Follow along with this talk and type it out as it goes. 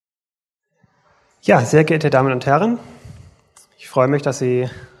Ja, sehr geehrte Damen und Herren, ich freue mich, dass Sie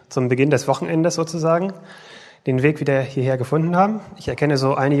zum Beginn des Wochenendes sozusagen den Weg wieder hierher gefunden haben. Ich erkenne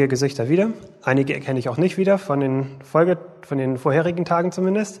so einige Gesichter wieder, einige erkenne ich auch nicht wieder, von den vorherigen Tagen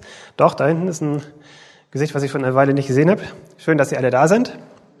zumindest. Doch, da hinten ist ein Gesicht, was ich schon eine Weile nicht gesehen habe. Schön, dass Sie alle da sind.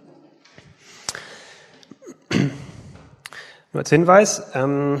 Nur als Hinweis,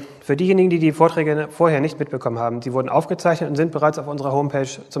 für diejenigen, die die Vorträge vorher nicht mitbekommen haben, sie wurden aufgezeichnet und sind bereits auf unserer Homepage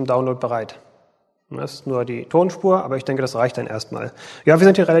zum Download bereit. Das ist nur die Tonspur, aber ich denke, das reicht dann erstmal. Ja, wir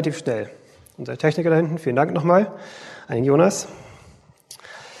sind hier relativ schnell. Unser Techniker da hinten, vielen Dank nochmal an den Jonas.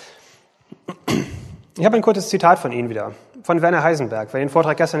 Ich habe ein kurzes Zitat von Ihnen wieder, von Werner Heisenberg. Wer den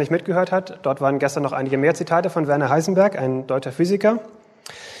Vortrag gestern nicht mitgehört hat, dort waren gestern noch einige mehr Zitate von Werner Heisenberg, ein deutscher Physiker.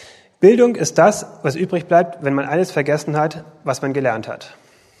 Bildung ist das, was übrig bleibt, wenn man alles vergessen hat, was man gelernt hat.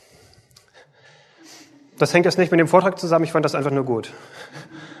 Das hängt jetzt nicht mit dem Vortrag zusammen, ich fand das einfach nur gut.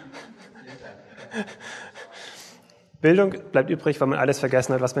 Bildung bleibt übrig, wenn man alles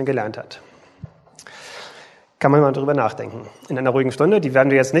vergessen hat, was man gelernt hat. Kann man mal drüber nachdenken. In einer ruhigen Stunde, die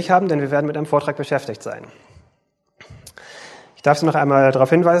werden wir jetzt nicht haben, denn wir werden mit einem Vortrag beschäftigt sein. Ich darf Sie noch einmal darauf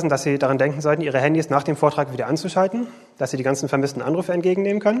hinweisen, dass Sie daran denken sollten, Ihre Handys nach dem Vortrag wieder anzuschalten, dass Sie die ganzen vermissten Anrufe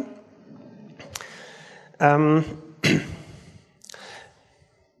entgegennehmen können.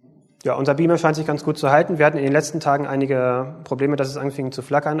 Ja, unser Beamer scheint sich ganz gut zu halten. Wir hatten in den letzten Tagen einige Probleme, dass es anfing zu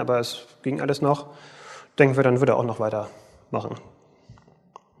flackern, aber es ging alles noch. Denken wir, dann würde er auch noch weitermachen.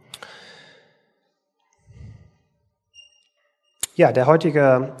 Ja, der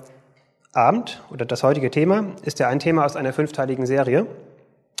heutige Abend oder das heutige Thema ist ja ein Thema aus einer 5-teiligen Serie.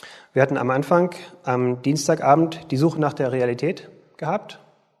 Wir hatten am Anfang, am Dienstagabend, die Suche nach der Realität gehabt.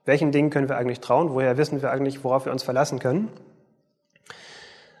 Welchen Dingen können wir eigentlich trauen? Woher wissen wir eigentlich, worauf wir uns verlassen können?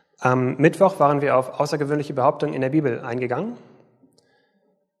 Am Mittwoch waren wir auf außergewöhnliche Behauptungen in der Bibel eingegangen,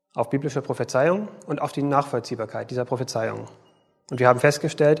 auf biblische Prophezeiung und auf die Nachvollziehbarkeit dieser Prophezeiung. Und wir haben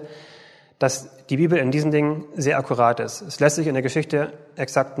festgestellt, dass die Bibel in diesen Dingen sehr akkurat ist. Es lässt sich in der Geschichte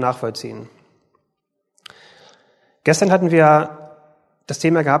exakt nachvollziehen. Gestern hatten wir das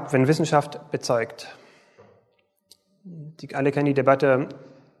Thema gehabt, wenn Wissenschaft bezeugt. Sie alle kennen die Debatte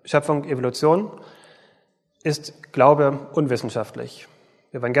Schöpfung, Evolution. Ist Glaube unwissenschaftlich?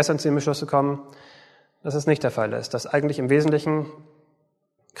 Wir waren gestern zu dem Beschluss gekommen, dass es nicht der Fall ist, dass eigentlich im Wesentlichen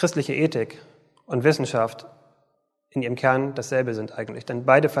christliche Ethik und Wissenschaft in ihrem Kern dasselbe sind eigentlich, denn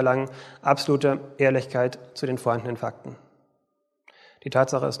beide verlangen absolute Ehrlichkeit zu den vorhandenen Fakten. Die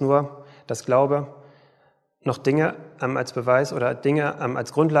Tatsache ist nur, dass Glaube noch Dinge als Beweis oder Dinge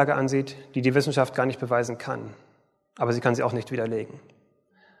als Grundlage ansieht, die die Wissenschaft gar nicht beweisen kann, aber sie kann sie auch nicht widerlegen.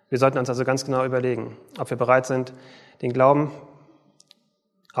 Wir sollten uns also ganz genau überlegen, ob wir bereit sind, den Glauben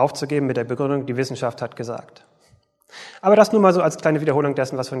aufzugeben mit der Begründung, die Wissenschaft hat gesagt. Aber das nur mal so als kleine Wiederholung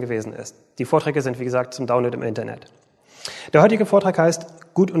dessen, was schon gewesen ist. Die Vorträge sind, wie gesagt, zum Download im Internet. Der heutige Vortrag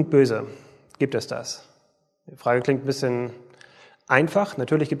heißt Gut und Böse. Gibt es das? Die Frage klingt ein bisschen einfach.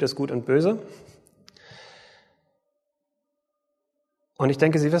 Natürlich gibt es Gut und Böse. Und ich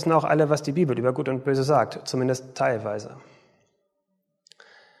denke, Sie wissen auch alle, was die Bibel über Gut und Böse sagt, zumindest teilweise.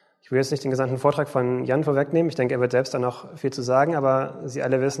 Ich will jetzt nicht den gesamten Vortrag von Jan vorwegnehmen. Ich denke, er wird selbst da noch viel zu sagen, aber Sie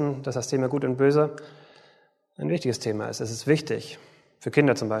alle wissen, dass das Thema Gut und Böse ein wichtiges Thema ist. Es ist wichtig, für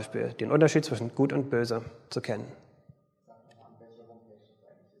Kinder zum Beispiel, den Unterschied zwischen Gut und Böse zu kennen.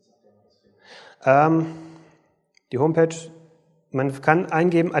 Die Homepage, man kann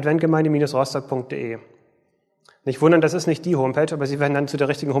eingeben adventgemeinde-rostock.de. Nicht wundern, das ist nicht die Homepage, aber Sie werden dann zu der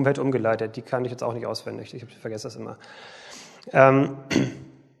richtigen Homepage umgeleitet. Die kann ich jetzt auch nicht auswendig, ich vergesse das immer.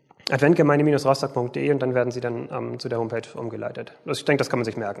 Adventgemeinde-rostock.de und dann werden Sie dann zu der Homepage umgeleitet. Ich denke, das kann man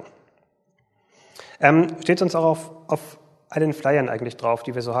sich merken. Steht sonst auch auf allen Flyern eigentlich drauf,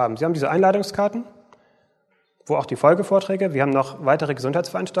 die wir so haben. Sie haben diese Einladungskarten, wo auch die Folgevorträge, wir haben noch weitere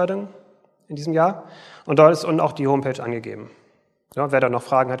Gesundheitsveranstaltungen in diesem Jahr und dort ist unten auch die Homepage angegeben. Ja, wer da noch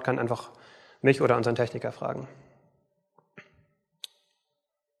Fragen hat, kann einfach mich oder unseren Techniker fragen.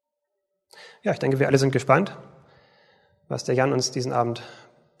 Ja, ich denke, wir alle sind gespannt, was der Jan uns diesen Abend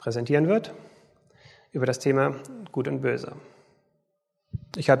präsentieren wird über das Thema Gut und Böse.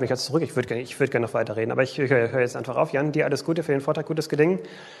 Ich halte mich jetzt zurück, ich würde gerne noch weiterreden, aber ich höre jetzt einfach auf. Jan, dir alles Gute für den Vortrag, gutes Gelingen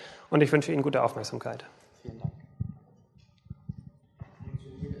und ich wünsche Ihnen gute Aufmerksamkeit. Vielen Dank.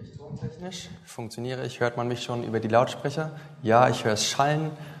 Funktioniere ich tontechnisch? Funktioniere ich? Hört man mich schon über die Lautsprecher? Ja, ich höre es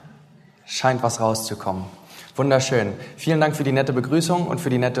schallen. Scheint was rauszukommen. Wunderschön. Vielen Dank für die nette Begrüßung und für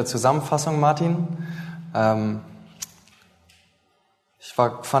die nette Zusammenfassung, Martin. Ich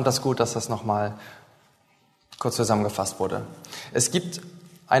fand das gut, dass das nochmal kurz zusammengefasst wurde. Es gibt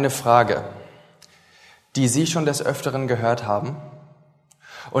eine Frage, die Sie schon des Öfteren gehört haben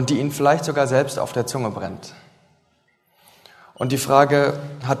und die ihnen vielleicht sogar selbst auf der Zunge brennt. Und die Frage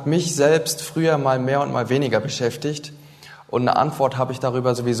hat mich selbst früher mal mehr und mal weniger beschäftigt und eine Antwort habe ich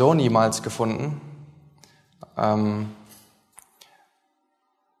darüber sowieso niemals gefunden.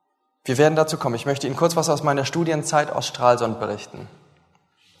 Wir werden dazu kommen. Ich möchte Ihnen kurz was aus meiner Studienzeit aus Stralsund berichten.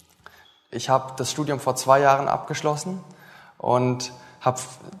 Ich habe das Studium vor 2 Jahren abgeschlossen und habe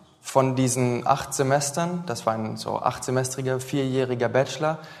von diesen 8 Semestern, das war ein so 8-semestriger, 4-jähriger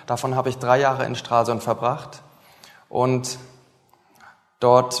Bachelor, davon habe ich 3 Jahre in Stralsund verbracht. Und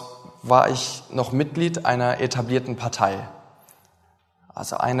dort war ich noch Mitglied einer etablierten Partei.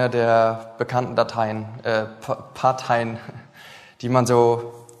 Also einer der bekannten Parteien, die man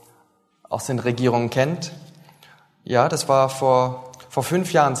so aus den Regierungen kennt. Ja, das war vor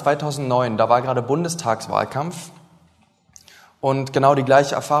 5 Jahren, 2009, da war gerade Bundestagswahlkampf. Und genau die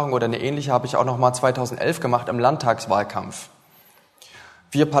gleiche Erfahrung oder eine ähnliche habe ich auch noch mal 2011 gemacht im Landtagswahlkampf.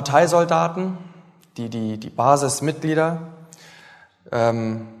 Wir Parteisoldaten, die Basismitglieder,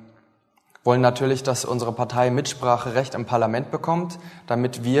 wollen natürlich, dass unsere Partei Mitspracherecht im Parlament bekommt,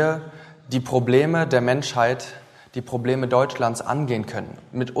 damit wir die Probleme der Menschheit, die Probleme Deutschlands angehen können.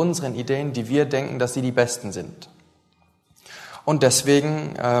 Mit unseren Ideen, die wir denken, dass sie die besten sind. Und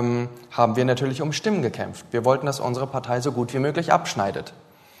deswegen haben wir natürlich um Stimmen gekämpft. Wir wollten, dass unsere Partei so gut wie möglich abschneidet.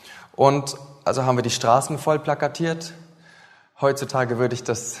 Und also haben wir die Straßen voll plakatiert. Heutzutage würde ich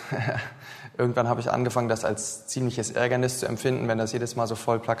das, irgendwann habe ich angefangen, das als ziemliches Ärgernis zu empfinden, wenn das jedes Mal so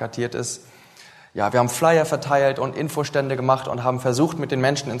voll plakatiert ist. Ja, wir haben Flyer verteilt und Infostände gemacht und haben versucht, mit den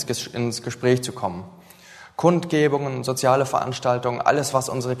Menschen ins Gespräch zu kommen. Kundgebungen, soziale Veranstaltungen, alles, was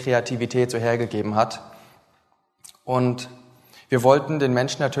unsere Kreativität so hergegeben hat. Und wir wollten den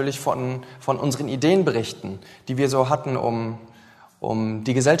Menschen natürlich von unseren Ideen berichten, die wir so hatten, um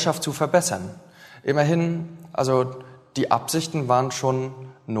die Gesellschaft zu verbessern. Immerhin, also die Absichten waren schon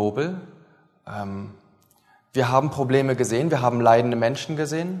nobel. Wir haben Probleme gesehen, wir haben leidende Menschen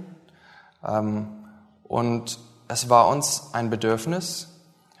gesehen. Und es war uns ein Bedürfnis,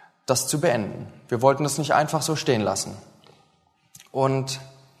 das zu beenden. Wir wollten es nicht einfach so stehen lassen. Und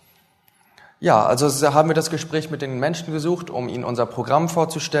ja, also haben wir das Gespräch mit den Menschen gesucht, um ihnen unser Programm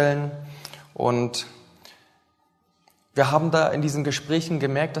vorzustellen. Und wir haben da in diesen Gesprächen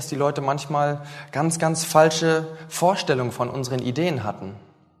gemerkt, dass die Leute manchmal ganz, ganz falsche Vorstellungen von unseren Ideen hatten.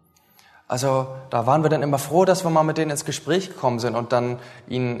 Also da waren wir dann immer froh, dass wir mal mit denen ins Gespräch gekommen sind und dann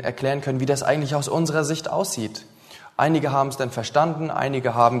ihnen erklären können, wie das eigentlich aus unserer Sicht aussieht. Einige haben es dann verstanden,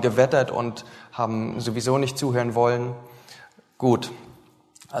 einige haben gewettert und haben sowieso nicht zuhören wollen. Gut.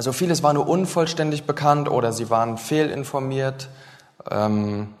 Also vieles war nur unvollständig bekannt oder sie waren fehlinformiert.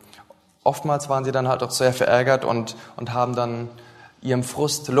 Oftmals waren sie dann halt auch sehr verärgert und haben dann ihrem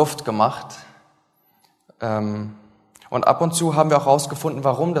Frust Luft gemacht. Und ab und zu haben wir auch herausgefunden,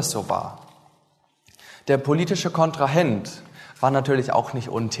 warum das so war. Der politische Kontrahent war natürlich auch nicht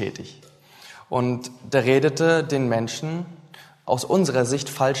untätig. Und der redete den Menschen aus unserer Sicht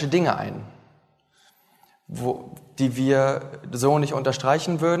falsche Dinge ein, die wir so nicht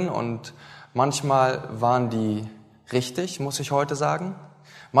unterstreichen würden. Und manchmal waren die richtig, muss ich heute sagen.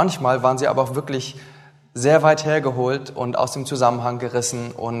 Manchmal waren sie aber auch wirklich sehr weit hergeholt und aus dem Zusammenhang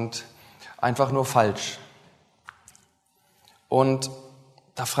gerissen und einfach nur falsch. Und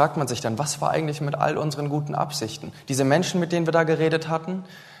da fragt man sich dann, was war eigentlich mit all unseren guten Absichten? Diese Menschen, mit denen wir da geredet hatten,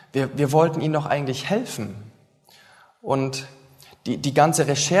 wir wollten ihnen doch eigentlich helfen. Und die ganze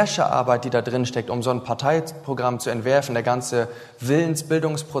Recherchearbeit, die da drin steckt, um so ein Parteiprogramm zu entwerfen, der ganze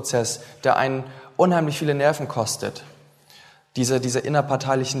Willensbildungsprozess, der einen unheimlich viele Nerven kostet, diese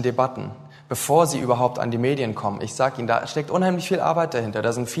innerparteilichen Debatten, bevor sie überhaupt an die Medien kommen. Ich sage Ihnen, da steckt unheimlich viel Arbeit dahinter.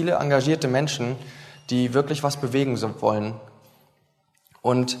 Da sind viele engagierte Menschen, die wirklich was bewegen wollen.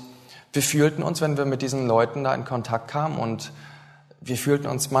 Und wir fühlten uns, wenn wir mit diesen Leuten da in Kontakt kamen, und wir fühlten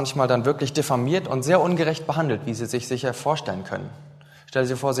uns manchmal dann wirklich diffamiert und sehr ungerecht behandelt, wie Sie sich sicher vorstellen können. Stellen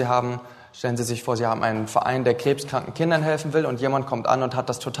Sie sich vor, Sie haben einen Verein, der krebskranken Kindern helfen will, und jemand kommt an und hat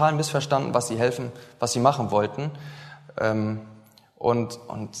das total missverstanden, was Sie machen wollten, und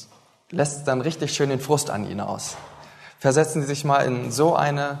lässt dann richtig schön den Frust an Ihnen aus. Versetzen Sie sich mal in so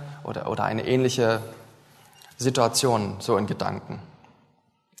eine oder eine ähnliche Situation, so in Gedanken.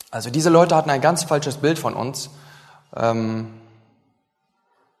 Also diese Leute hatten ein ganz falsches Bild von uns.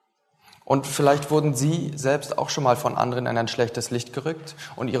 Und vielleicht wurden Sie selbst auch schon mal von anderen in ein schlechtes Licht gerückt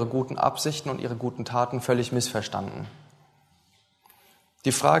und Ihre guten Absichten und Ihre guten Taten völlig missverstanden.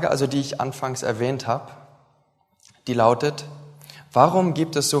 Die Frage also, die ich anfangs erwähnt habe, die lautet: Warum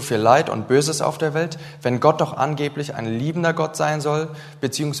gibt es so viel Leid und Böses auf der Welt, wenn Gott doch angeblich ein liebender Gott sein soll,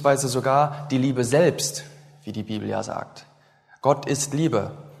 beziehungsweise sogar die Liebe selbst, wie die Bibel ja sagt? Gott ist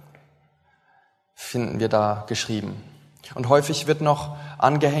Liebe, finden wir da geschrieben. Und häufig wird noch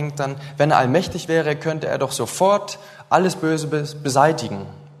angehängt dann, wenn er allmächtig wäre, könnte er doch sofort alles Böse beseitigen.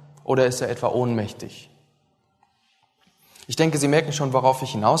 Oder ist er etwa ohnmächtig? Ich denke, Sie merken schon, worauf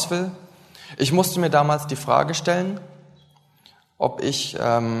ich hinaus will. Ich musste mir damals die Frage stellen, ob ich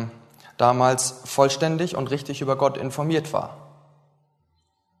damals vollständig und richtig über Gott informiert war.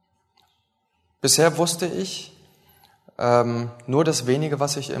 Bisher wusste ich nur das Wenige,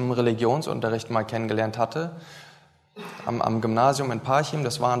 was ich im Religionsunterricht mal kennengelernt hatte, am Gymnasium in Parchim.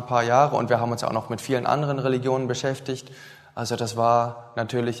 Das waren ein paar Jahre und wir haben uns ja auch noch mit vielen anderen Religionen beschäftigt. Also das war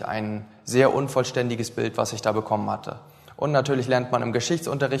natürlich ein sehr unvollständiges Bild, was ich da bekommen hatte. Und natürlich lernt man im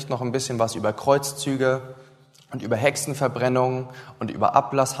Geschichtsunterricht noch ein bisschen was über Kreuzzüge und über Hexenverbrennung und über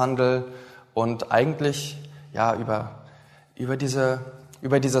Ablasshandel und eigentlich ja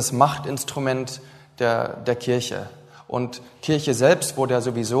über dieses Machtinstrument der Kirche. Und Kirche selbst wurde ja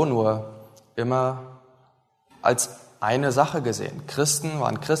sowieso nur immer als eine Sache gesehen. Christen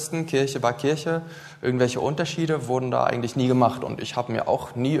waren Christen, Kirche war Kirche. Irgendwelche Unterschiede wurden da eigentlich nie gemacht. Und ich habe mir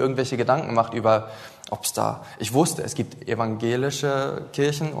auch nie irgendwelche Gedanken gemacht über, ob es da... Ich wusste, es gibt evangelische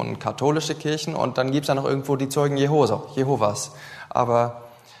Kirchen und katholische Kirchen und dann gibt es ja noch irgendwo die Zeugen Jehovas. Aber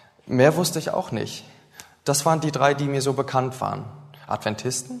mehr wusste ich auch nicht. Das waren die 3, die mir so bekannt waren.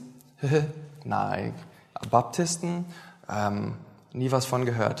 Adventisten? Nein. Baptisten? Nie was von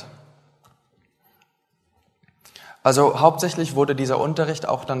gehört. Also hauptsächlich wurde dieser Unterricht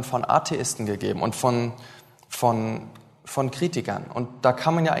auch dann von Atheisten gegeben und von Kritikern. Und da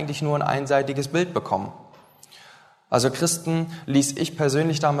kann man ja eigentlich nur ein einseitiges Bild bekommen. Also Christen ließ ich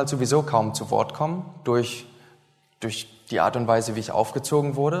persönlich damals sowieso kaum zu Wort kommen, durch die Art und Weise, wie ich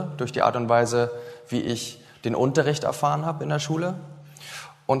aufgezogen wurde, durch die Art und Weise, wie ich den Unterricht erfahren habe in der Schule.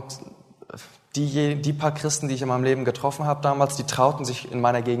 Und die paar Christen, die ich in meinem Leben getroffen habe damals, die trauten sich in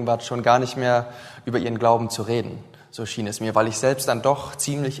meiner Gegenwart schon gar nicht mehr über ihren Glauben zu reden. So schien es mir, weil ich selbst dann doch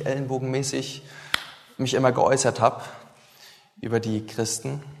ziemlich ellenbogenmäßig mich immer geäußert habe über die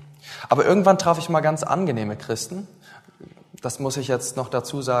Christen. Aber irgendwann traf ich mal ganz angenehme Christen. Das muss ich jetzt noch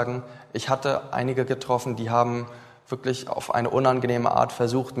dazu sagen. Ich hatte einige getroffen, die haben wirklich auf eine unangenehme Art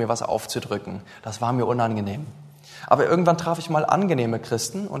versucht, mir was aufzudrücken. Das war mir unangenehm. Aber irgendwann traf ich mal angenehme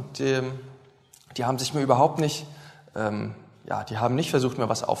Christen und die haben sich mir überhaupt nicht, die haben nicht versucht, mir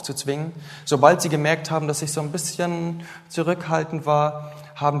was aufzuzwingen. Sobald sie gemerkt haben, dass ich so ein bisschen zurückhaltend war,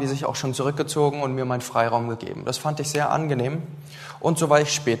 haben die sich auch schon zurückgezogen und mir meinen Freiraum gegeben. Das fand ich sehr angenehm. Und so war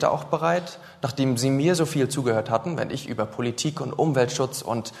ich später auch bereit, nachdem sie mir so viel zugehört hatten, wenn ich über Politik und Umweltschutz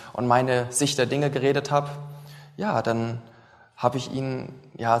und meine Sicht der Dinge geredet habe, ja, dann habe ich ihnen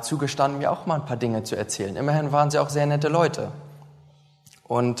zugestanden, mir auch mal ein paar Dinge zu erzählen. Immerhin waren sie auch sehr nette Leute.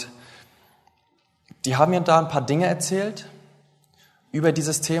 Und die haben mir da ein paar Dinge erzählt über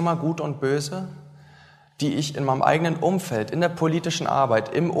dieses Thema Gut und Böse, die ich in meinem eigenen Umfeld, in der politischen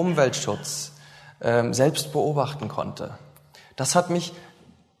Arbeit, im Umweltschutz selbst beobachten konnte. Das hat mich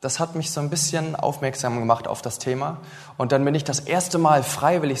so ein bisschen aufmerksam gemacht auf das Thema. Und dann bin ich das erste Mal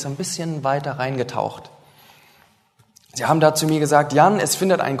freiwillig so ein bisschen weiter reingetaucht. Sie haben da zu mir gesagt, Jan, es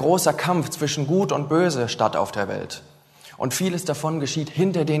findet ein großer Kampf zwischen Gut und Böse statt auf der Welt. Und vieles davon geschieht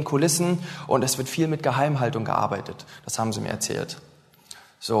hinter den Kulissen und es wird viel mit Geheimhaltung gearbeitet. Das haben sie mir erzählt.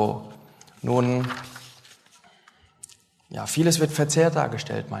 So, nun, vieles wird verzerrt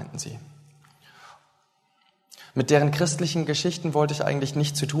dargestellt, meinten sie. Mit deren christlichen Geschichten wollte ich eigentlich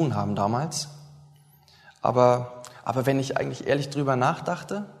nichts zu tun haben damals. Aber wenn ich eigentlich ehrlich drüber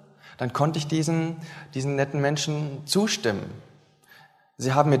nachdachte, dann konnte ich diesen netten Menschen zustimmen.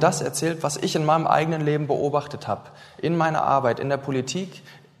 Sie haben mir das erzählt, was ich in meinem eigenen Leben beobachtet habe. In meiner Arbeit, in der Politik,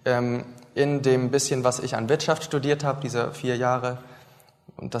 in dem bisschen, was ich an Wirtschaft studiert habe, diese 4 Jahre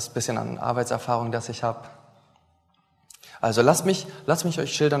und das bisschen an Arbeitserfahrung, das ich habe. Also lasst mich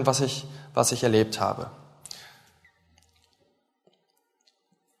euch schildern, was ich erlebt habe.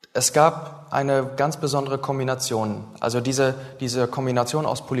 Es gab eine ganz besondere Kombination, also diese Kombination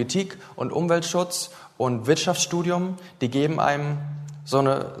aus Politik und Umweltschutz und Wirtschaftsstudium, die geben einem so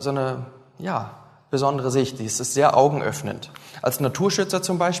eine besondere Sicht. Die ist sehr augenöffnend. Als Naturschützer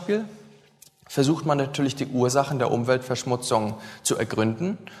zum Beispiel versucht man natürlich die Ursachen der Umweltverschmutzung zu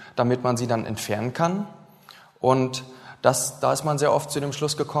ergründen, damit man sie dann entfernen kann. Und da ist man sehr oft zu dem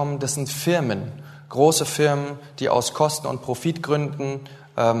Schluss gekommen, das sind Firmen, große Firmen, die aus Kosten- und Profitgründen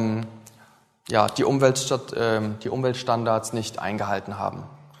die Umweltstandards nicht eingehalten haben.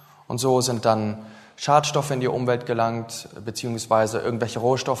 Und so sind dann Schadstoffe in die Umwelt gelangt, beziehungsweise irgendwelche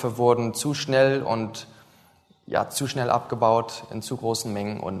Rohstoffe wurden zu schnell abgebaut in zu großen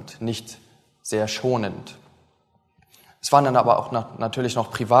Mengen und nicht sehr schonend. Es waren dann aber auch natürlich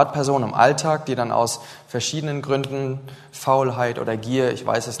noch Privatpersonen im Alltag, die dann aus verschiedenen Gründen, Faulheit oder Gier, ich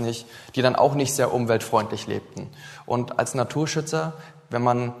weiß es nicht, die dann auch nicht sehr umweltfreundlich lebten. Und als Naturschützer, wenn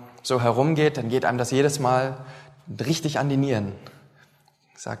man so herumgeht, dann geht einem das jedes Mal richtig an die Nieren.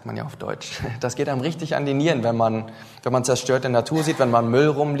 Sagt man ja auf Deutsch. Das geht einem richtig an die Nieren, wenn man zerstörte Natur sieht, wenn man Müll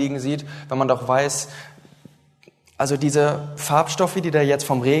rumliegen sieht, wenn man doch weiß, also diese Farbstoffe, die da jetzt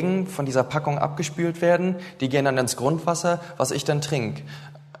vom Regen, von dieser Packung abgespült werden, die gehen dann ins Grundwasser, was ich dann trinke.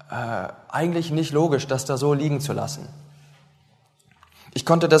 Eigentlich nicht logisch, das da so liegen zu lassen. Ich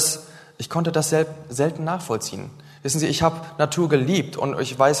konnte das selten nachvollziehen. Wissen Sie, ich habe Natur geliebt und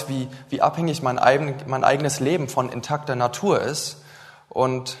ich weiß, wie abhängig mein eigenes Leben von intakter Natur ist.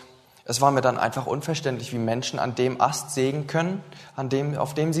 Und es war mir dann einfach unverständlich, wie Menschen an dem Ast sägen können,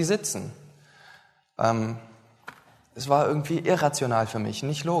 auf dem sie sitzen. Es war irgendwie irrational für mich,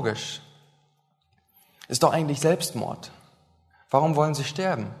 nicht logisch. Ist doch eigentlich Selbstmord. Warum wollen sie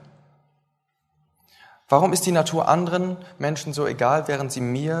sterben? Warum ist die Natur anderen Menschen so egal, während sie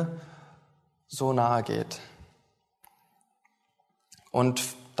mir so nahe geht? Und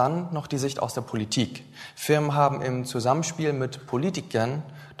dann noch die Sicht aus der Politik. Firmen haben im Zusammenspiel mit Politikern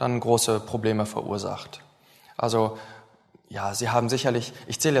dann große Probleme verursacht. Also ja, sie haben sicherlich,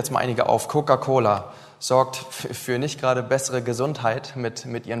 ich zähle jetzt mal einige auf, Coca-Cola sorgt für nicht gerade bessere Gesundheit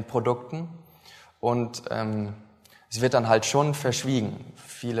mit ihren Produkten und es wird dann halt schon verschwiegen.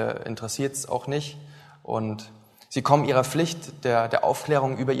 Viele interessiert es auch nicht und sie kommen ihrer Pflicht der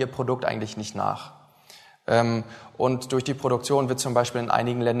Aufklärung über ihr Produkt eigentlich nicht nach. Und durch die Produktion wird zum Beispiel in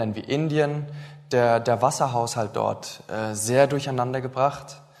einigen Ländern wie Indien der Wasserhaushalt dort sehr durcheinander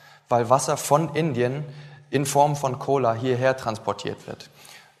gebracht, weil Wasser von Indien in Form von Cola hierher transportiert wird.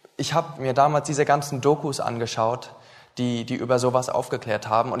 Ich habe mir damals diese ganzen Dokus angeschaut, die über sowas aufgeklärt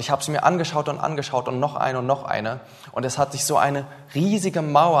haben. Und ich habe sie mir angeschaut und noch eine und noch eine. Und es hat sich so eine riesige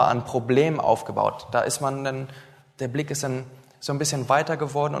Mauer an Problemen aufgebaut. Da ist man dann, der Blick ist dann so ein bisschen weiter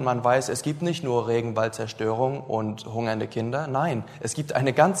geworden und man weiß, es gibt nicht nur Regenwaldzerstörung und hungernde Kinder. Nein, es gibt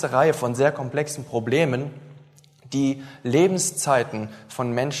eine ganze Reihe von sehr komplexen Problemen, die Lebenszeiten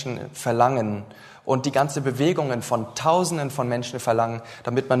von Menschen verlangen und die ganze Bewegungen von Tausenden von Menschen verlangen,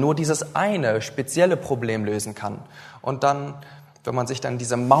 damit man nur dieses eine spezielle Problem lösen kann. Und dann, wenn man sich dann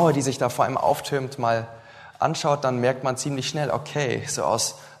diese Mauer, die sich da vor einem auftürmt, mal anschaut, dann merkt man ziemlich schnell, okay, so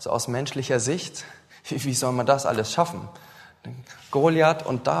aus menschlicher Sicht, wie soll man das alles schaffen? Goliath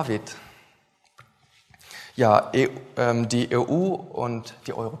und David. Ja, die EU und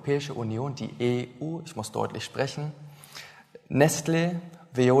die Europäische Union, die EU, ich muss deutlich sprechen, Nestlé,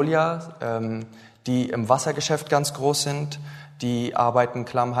 Veolia, die im Wassergeschäft ganz groß sind, die arbeiten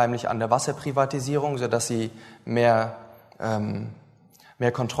klammheimlich an der Wasserprivatisierung, sodass sie mehr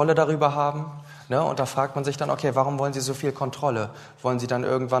Kontrolle darüber haben. Ne? Und da fragt man sich dann, okay, warum wollen sie so viel Kontrolle? Wollen sie dann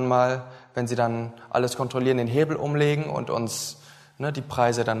irgendwann mal, wenn sie dann alles kontrollieren, den Hebel umlegen und uns die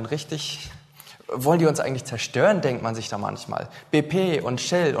Preise dann richtig... Wollen die uns eigentlich zerstören, denkt man sich da manchmal. BP und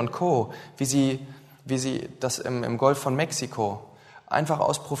Shell und Co., wie sie das im Golf von Mexiko einfach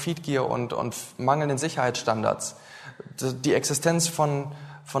aus Profitgier und mangelnden Sicherheitsstandards die Existenz von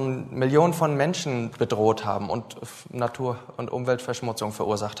Millionen von Menschen bedroht haben und Natur- und Umweltverschmutzung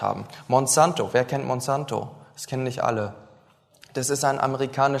verursacht haben. Monsanto, wer kennt Monsanto? Das kennen nicht alle. Das ist ein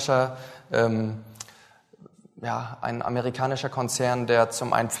amerikanischer Konzern, der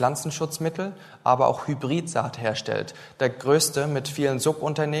zum einen Pflanzenschutzmittel, aber auch Hybridsaat herstellt. Der größte mit vielen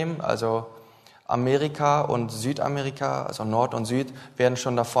Subunternehmen, also Amerika und Südamerika, also Nord und Süd, werden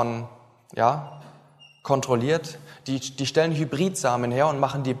schon davon kontrolliert. Die stellen Hybridsamen her und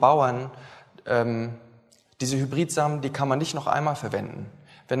machen die Bauern, diese Hybridsamen, die kann man nicht noch einmal verwenden.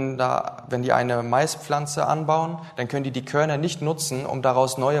 Wenn die eine Maispflanze anbauen, dann können die Körner nicht nutzen, um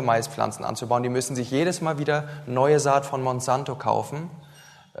daraus neue Maispflanzen anzubauen. Die müssen sich jedes Mal wieder neue Saat von Monsanto kaufen,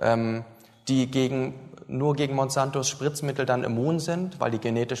 die nur gegen Monsantos Spritzmittel dann immun sind, weil die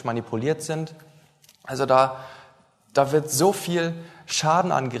genetisch manipuliert sind. Also da wird so viel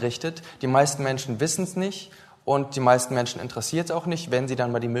Schaden angerichtet. Die meisten Menschen wissen es nicht und die meisten Menschen interessiert es auch nicht. Wenn sie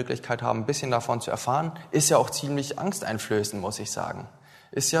dann mal die Möglichkeit haben, ein bisschen davon zu erfahren, ist ja auch ziemlich angsteinflößend, muss ich sagen.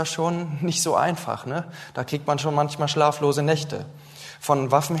 Ist ja schon nicht so einfach, ne? Da kriegt man schon manchmal schlaflose Nächte. Von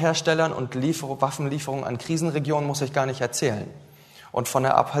Waffenherstellern und Waffenlieferungen an Krisenregionen muss ich gar nicht erzählen. Und von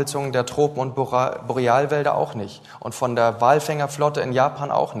der Abholzung der Tropen- und Borealwälder auch nicht. Und von der Walfängerflotte in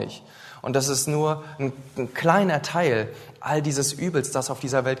Japan auch nicht. Und das ist nur ein kleiner Teil all dieses Übels, das auf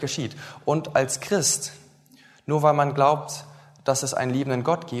dieser Welt geschieht. Und als Christ, nur weil man glaubt, dass es einen liebenden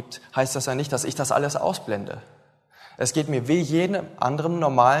Gott gibt, heißt das ja nicht, dass ich das alles ausblende. Es geht mir wie jedem anderen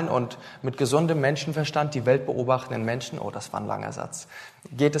normalen und mit gesundem Menschenverstand die Welt beobachtenden Menschen, oh, das war ein langer Satz,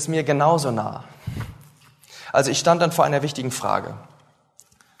 geht es mir genauso nah. Also ich stand dann vor einer wichtigen Frage,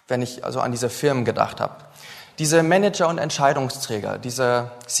 wenn ich also an diese Firmen gedacht habe. Diese Manager und Entscheidungsträger,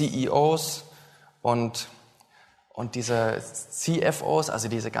 diese CEOs und diese CFOs, also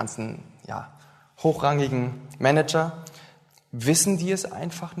diese ganzen hochrangigen Manager, wissen die es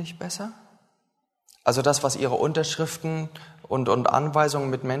einfach nicht besser? Also das, was ihre Unterschriften und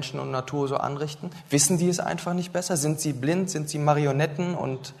Anweisungen mit Menschen und Natur so anrichten, wissen die es einfach nicht besser? Sind sie blind? Sind sie Marionetten?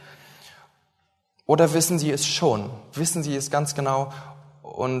 Oder wissen sie es schon? Wissen sie es ganz genau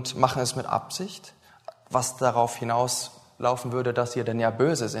und machen es mit Absicht? Was darauf hinauslaufen würde, dass sie denn ja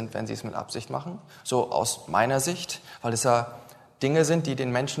böse sind, wenn sie es mit Absicht machen. So aus meiner Sicht, weil es ja Dinge sind, die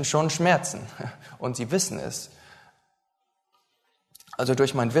den Menschen schon schmerzen. Und sie wissen es. Also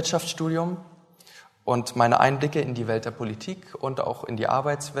durch mein Wirtschaftsstudium und meine Einblicke in die Welt der Politik und auch in die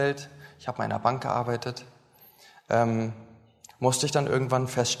Arbeitswelt, ich habe mal in einer Bank gearbeitet, musste ich dann irgendwann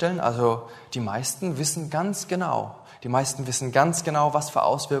feststellen, also die meisten wissen ganz genau, was für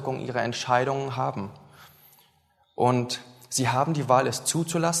Auswirkungen ihre Entscheidungen haben. Und sie haben die Wahl, es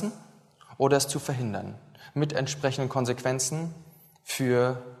zuzulassen oder es zu verhindern, mit entsprechenden Konsequenzen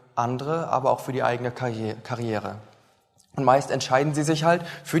für andere, aber auch für die eigene Karriere. Und meist entscheiden sie sich halt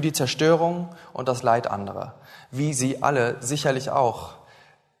für die Zerstörung und das Leid anderer, wie sie alle sicherlich auch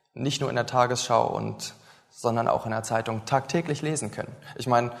nicht nur in der Tagesschau sondern auch in der Zeitung tagtäglich lesen können. Ich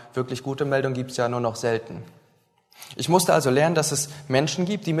meine, wirklich gute Meldungen gibt es ja nur noch selten. Ich musste also lernen, dass es Menschen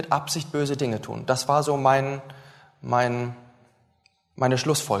gibt, die mit Absicht böse Dinge tun. Das war so meine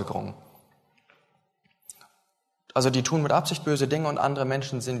Schlussfolgerung. Also die tun mit Absicht böse Dinge und andere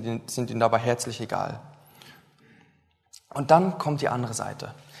Menschen sind ihnen dabei herzlich egal. Und dann kommt die andere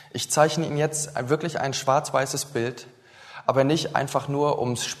Seite. Ich zeichne Ihnen jetzt wirklich ein schwarz-weißes Bild, aber nicht einfach nur,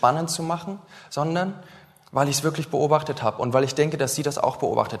 um es spannend zu machen, sondern weil ich es wirklich beobachtet habe und weil ich denke, dass Sie das auch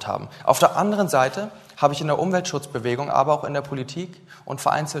beobachtet haben. Auf der anderen Seite habe ich in der Umweltschutzbewegung, aber auch in der Politik und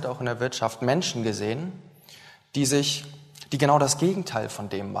vereinzelt auch in der Wirtschaft Menschen gesehen, die genau das Gegenteil von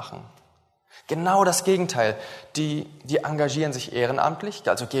dem machen. Genau das Gegenteil. Die engagieren sich ehrenamtlich,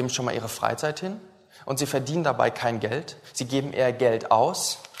 also geben schon mal ihre Freizeit hin und sie verdienen dabei kein Geld. Sie geben eher Geld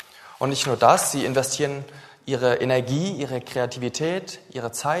aus und nicht nur das, sie investieren ihre Energie, ihre Kreativität,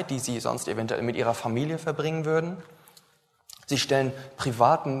 ihre Zeit, die sie sonst eventuell mit ihrer Familie verbringen würden. Sie stellen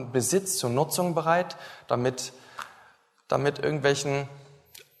privaten Besitz zur Nutzung bereit, damit irgendwelchen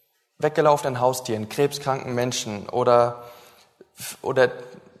weggelaufenen Haustieren, krebskranken Menschen oder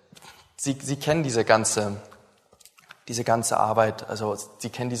Sie kennen diese ganze Arbeit, also Sie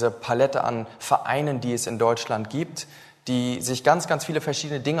kennen diese Palette an Vereinen, die es in Deutschland gibt, die sich ganz, ganz viele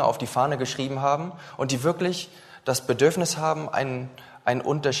verschiedene Dinge auf die Fahne geschrieben haben und die wirklich das Bedürfnis haben, einen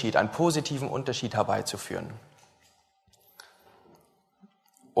positiven Unterschied herbeizuführen.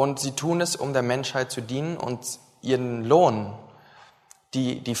 Und sie tun es, um der Menschheit zu dienen und ihren Lohn,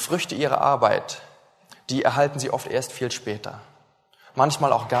 die Früchte ihrer Arbeit, die erhalten sie oft erst viel später.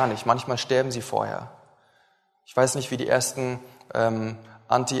 Manchmal auch gar nicht, manchmal sterben sie vorher. Ich weiß nicht, wie die ersten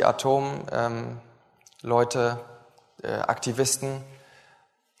Anti-Atom-Leute, Aktivisten,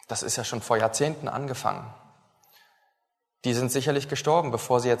 das ist ja schon vor Jahrzehnten angefangen. Die sind sicherlich gestorben,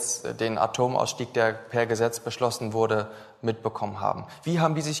 bevor sie jetzt den Atomausstieg, der per Gesetz beschlossen wurde, mitbekommen haben. Wie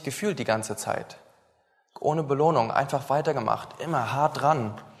haben die sich gefühlt die ganze Zeit? Ohne Belohnung, einfach weitergemacht, immer hart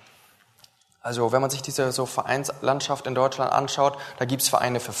dran. Also wenn man sich diese Vereinslandschaft in Deutschland anschaut, da gibt es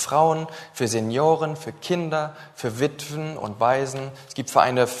Vereine für Frauen, für Senioren, für Kinder, für Witwen und Waisen. Es gibt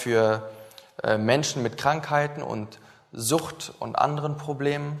Vereine für Menschen mit Krankheiten und Sucht und anderen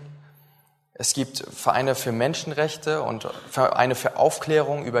Problemen. Es gibt Vereine für Menschenrechte und Vereine für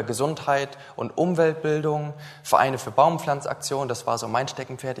Aufklärung über Gesundheit und Umweltbildung, Vereine für Baumpflanzaktionen, das war so mein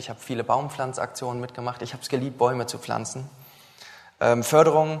Steckenpferd. Ich habe viele Baumpflanzaktionen mitgemacht. Ich habe es geliebt, Bäume zu pflanzen.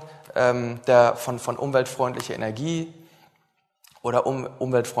 Förderung von umweltfreundlicher Energie oder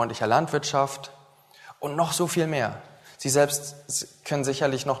umweltfreundlicher Landwirtschaft und noch so viel mehr. Sie selbst können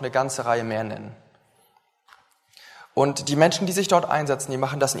sicherlich noch eine ganze Reihe mehr nennen. Und die Menschen, die sich dort einsetzen, die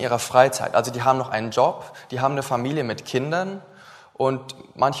machen das in ihrer Freizeit. Also die haben noch einen Job, die haben eine Familie mit Kindern und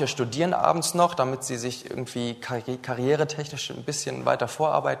manche studieren abends noch, damit sie sich irgendwie karrieretechnisch ein bisschen weiter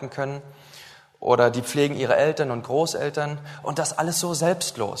vorarbeiten können. Oder die pflegen ihre Eltern und Großeltern und das alles so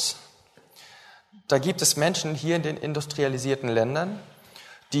selbstlos. Da gibt es Menschen hier in den industrialisierten Ländern,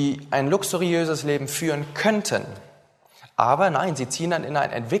 die ein luxuriöses Leben führen könnten. Aber nein, sie ziehen dann in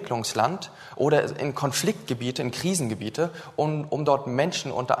ein Entwicklungsland oder in Konfliktgebiete, in Krisengebiete, um dort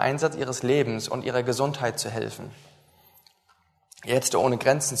Menschen unter Einsatz ihres Lebens und ihrer Gesundheit zu helfen. Ärzte ohne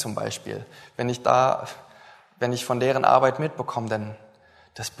Grenzen zum Beispiel, wenn ich von deren Arbeit mitbekomme, dann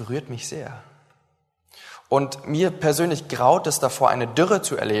das berührt mich sehr. Und mir persönlich graut es davor, eine Dürre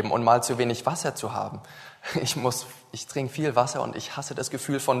zu erleben und mal zu wenig Wasser zu haben. Ich trinke viel Wasser und ich hasse das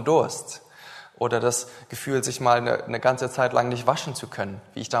Gefühl von Durst. Oder das Gefühl, sich mal eine ganze Zeit lang nicht waschen zu können,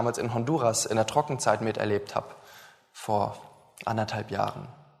 wie ich damals in Honduras in der Trockenzeit miterlebt habe, vor 1,5 Jahren.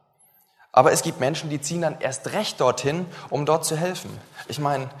 Aber es gibt Menschen, die ziehen dann erst recht dorthin, um dort zu helfen. Ich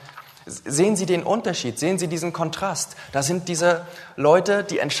meine, sehen Sie den Unterschied, sehen Sie diesen Kontrast. Da sind diese Leute,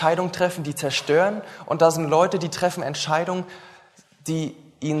 die Entscheidungen treffen, die zerstören. Und da sind Leute, die treffen Entscheidungen, die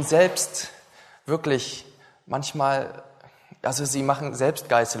ihnen selbst wirklich manchmal, also sie machen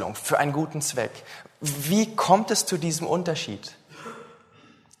Selbstgeißelung für einen guten Zweck. Wie kommt es zu diesem Unterschied?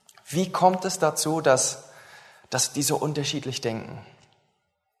 Wie kommt es dazu, dass die so unterschiedlich denken?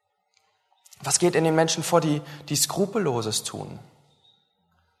 Was geht in den Menschen vor, die Skrupelloses tun?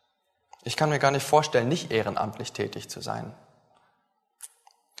 Ich kann mir gar nicht vorstellen, nicht ehrenamtlich tätig zu sein.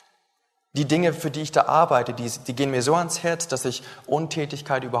 Die Dinge, für die ich da arbeite, die gehen mir so ans Herz, dass ich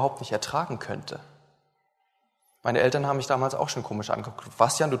Untätigkeit überhaupt nicht ertragen könnte. Meine Eltern haben mich damals auch schon komisch angeguckt.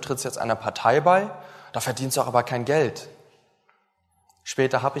 Was, Jan, du trittst jetzt einer Partei bei? Da verdienst du aber kein Geld.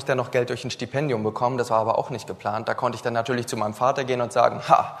 Später habe ich dann noch Geld durch ein Stipendium bekommen, das war aber auch nicht geplant. Da konnte ich dann natürlich zu meinem Vater gehen und sagen,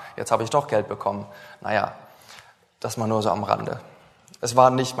 jetzt habe ich doch Geld bekommen. Naja, das mal nur so am Rande. Es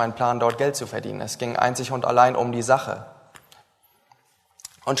war nicht mein Plan, dort Geld zu verdienen. Es ging einzig und allein um die Sache.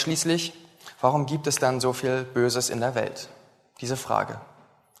 Und schließlich, warum gibt es dann so viel Böses in der Welt? Diese Frage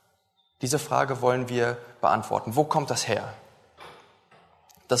wollen wir beantworten. Wo kommt das her?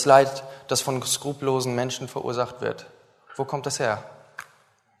 Das Leid, das von skrupellosen Menschen verursacht wird. Wo kommt das her?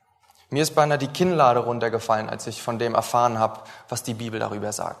 Mir ist beinahe die Kinnlade runtergefallen, als ich von dem erfahren habe, was die Bibel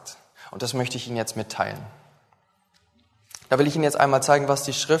darüber sagt. Und das möchte ich Ihnen jetzt mitteilen. Da will ich Ihnen jetzt einmal zeigen, was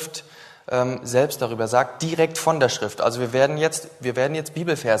die Schrift selbst darüber sagt, direkt von der Schrift. Also wir werden jetzt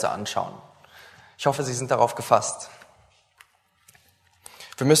Bibelverse anschauen. Ich hoffe, Sie sind darauf gefasst.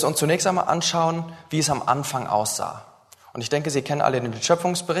 Wir müssen uns zunächst einmal anschauen, wie es am Anfang aussah. Und ich denke, Sie kennen alle den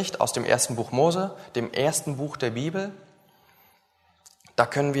Schöpfungsbericht aus dem 1. Buch Mose, dem ersten Buch der Bibel. Da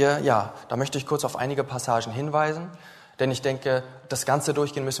möchte ich kurz auf einige Passagen hinweisen, denn ich denke, das Ganze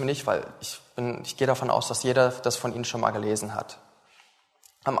durchgehen müssen wir nicht, weil ich gehe davon aus, dass jeder das von Ihnen schon mal gelesen hat.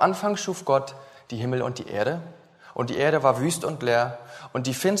 Am Anfang schuf Gott die Himmel und die Erde war wüst und leer, und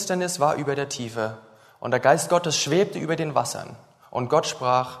die Finsternis war über der Tiefe, und der Geist Gottes schwebte über den Wassern. Und Gott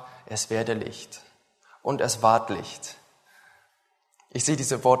sprach, es werde Licht. Und es ward Licht. Ich sehe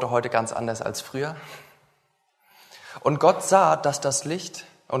diese Worte heute ganz anders als früher. Und Gott sah das Licht,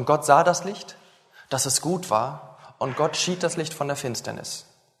 dass es gut war, und Gott schied das Licht von der Finsternis.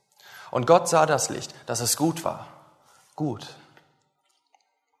 Und Gott sah das Licht, dass es gut war. Gut.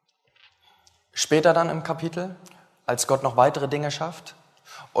 Später dann im Kapitel, als Gott noch weitere Dinge schafft,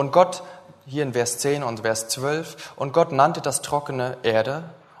 und Gott, hier in Vers 10 und Vers 12, und Gott nannte das trockene Erde,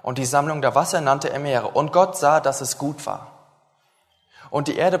 und die Sammlung der Wasser nannte er Meere. Und Gott sah, dass es gut war. Und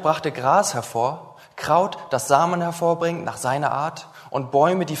die Erde brachte Gras hervor, Kraut, das Samen hervorbringt, nach seiner Art, und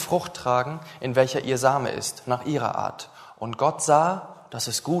Bäume, die Frucht tragen, in welcher ihr Same ist, nach ihrer Art. Und Gott sah, dass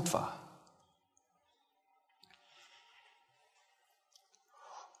es gut war.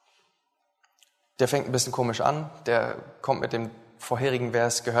 Der fängt ein bisschen komisch an, der kommt mit dem vorherigen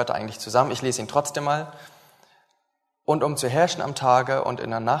Vers, gehört eigentlich zusammen. Ich lese ihn trotzdem mal. Und um zu herrschen am Tage und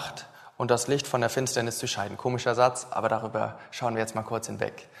in der Nacht und das Licht von der Finsternis zu scheiden. Komischer Satz, aber darüber schauen wir jetzt mal kurz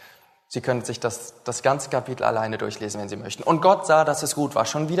hinweg. Sie können sich das ganze Kapitel alleine durchlesen, wenn Sie möchten. Und Gott sah, dass es gut war.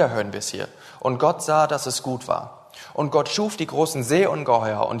 Schon wieder hören wir es hier. Und Gott sah, dass es gut war. Und Gott schuf die großen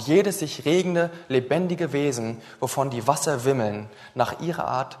Seeungeheuer und jedes sich regende, lebendige Wesen, wovon die Wasser wimmeln, nach ihrer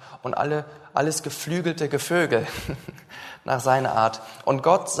Art, und alles geflügelte Gevögel nach seiner Art. Und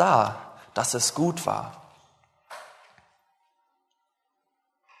Gott sah, dass es gut war.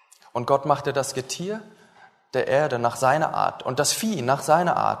 Und Gott machte das Getier der Erde nach seiner Art und das Vieh nach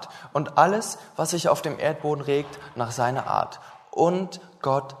seiner Art und alles, was sich auf dem Erdboden regt, nach seiner Art. Und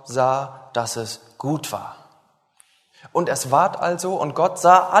Gott sah, dass es gut war. Und es ward also, und Gott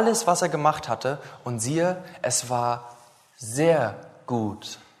sah alles, was er gemacht hatte, und siehe, es war sehr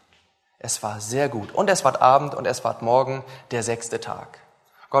gut. Es war sehr gut. Und es ward Abend und es ward Morgen, der 6. Tag.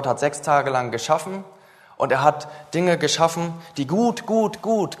 Gott hat 6 Tage lang geschaffen, und er hat Dinge geschaffen, die gut,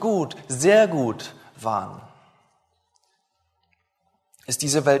 sehr gut waren. Ist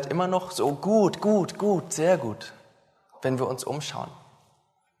diese Welt immer noch so gut, sehr gut, wenn wir uns umschauen?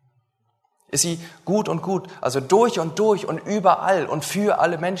 Ist sie gut, also durch und überall und für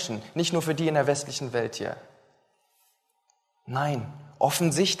alle Menschen, nicht nur für die in der westlichen Welt hier? Nein,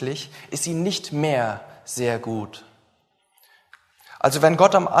 offensichtlich ist sie nicht mehr sehr gut. Also wenn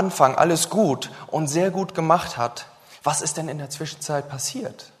Gott am Anfang alles gut und sehr gut gemacht hat, was ist denn in der Zwischenzeit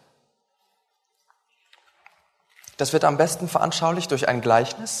passiert? Das wird am besten veranschaulicht durch ein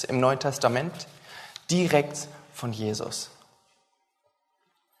Gleichnis im Neuen Testament, direkt von Jesus.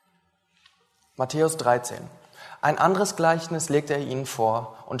 Matthäus 13. Ein anderes Gleichnis legte er ihnen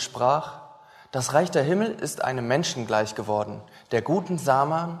vor und sprach: Das Reich der Himmel ist einem Menschen gleich geworden, der guten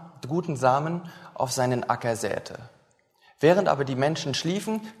Samen auf seinen Acker säte. Während aber die Menschen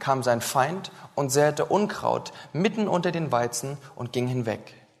schliefen, kam sein Feind und säte Unkraut mitten unter den Weizen und ging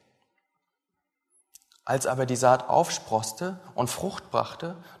hinweg. Als aber die Saat aufsproßte und Frucht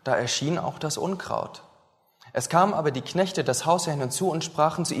brachte, da erschien auch das Unkraut. Es kamen aber die Knechte des Hausherrn hinzu und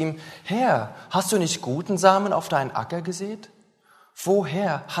sprachen zu ihm: Herr, hast du nicht guten Samen auf deinen Acker gesät?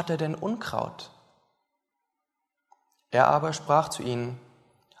 Woher hat er denn Unkraut? Er aber sprach zu ihnen: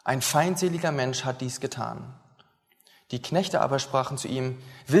 Ein feindseliger Mensch hat dies getan. Die Knechte aber sprachen zu ihm: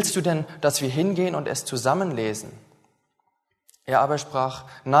 Willst du denn, dass wir hingehen und es zusammenlesen? Er aber sprach: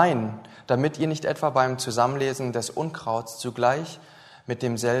 Nein, damit ihr nicht etwa beim Zusammenlesen des Unkrauts zugleich mit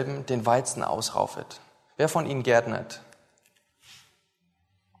demselben den Weizen ausraufet. Wer von Ihnen gärtnert?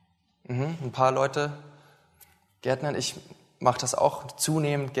 Ein paar Leute gärtnern. Ich mache das auch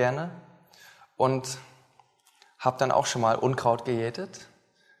zunehmend gerne und habe dann auch schon mal Unkraut gejätet.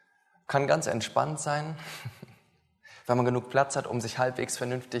 Kann ganz entspannt sein, wenn man genug Platz hat, um sich halbwegs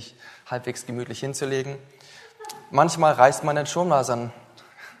vernünftig, halbwegs gemütlich hinzulegen. Manchmal reißt man dann schon mal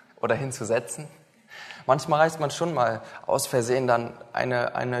oder hinzusetzen. Manchmal reißt man schon mal aus Versehen dann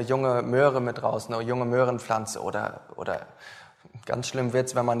eine junge Möhre mit raus, eine junge Möhrenpflanze oder ganz schlimm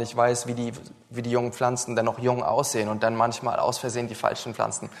wird's, wenn man nicht weiß, wie die jungen Pflanzen dann noch jung aussehen und dann manchmal aus Versehen die falschen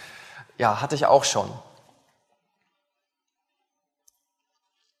Pflanzen. Ja, hatte ich auch schon.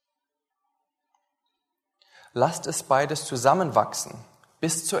 Lasst es beides zusammenwachsen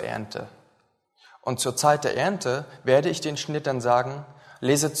bis zur Ernte. Und zur Zeit der Ernte werde ich den Schnittern sagen: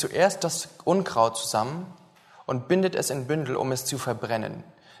 Lese zuerst das Unkraut zusammen und bindet es in Bündel, um es zu verbrennen.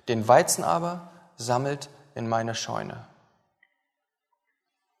 Den Weizen aber sammelt in meine Scheune.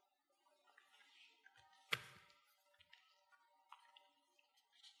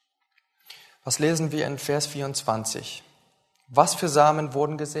 Was lesen wir in Vers 24? Was für Samen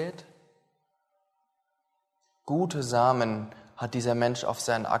wurden gesät? Gute Samen hat dieser Mensch auf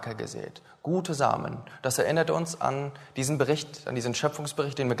seinen Acker gesät. Gute Samen. Das erinnert uns an diesen Bericht, an diesen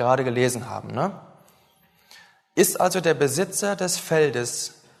Schöpfungsbericht, den wir gerade gelesen haben. Ne? Ist also der Besitzer des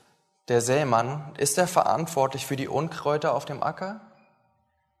Feldes, der Sämann, ist er verantwortlich für die Unkräuter auf dem Acker?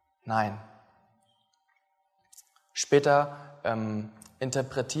 Nein. Später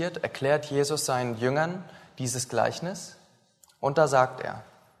erklärt Jesus seinen Jüngern dieses Gleichnis und da sagt er: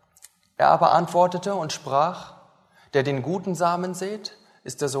 Er aber antwortete und sprach: Der den guten Samen sät,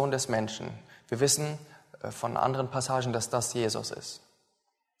 ist der Sohn des Menschen. Wir wissen von anderen Passagen, dass das Jesus ist,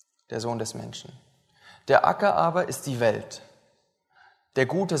 der Sohn des Menschen. Der Acker aber ist die Welt. Der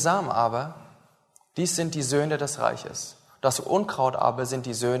gute Samen aber, dies sind die Söhne des Reiches. Das Unkraut aber sind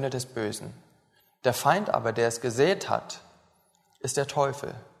die Söhne des Bösen. Der Feind aber, der es gesät hat, ist der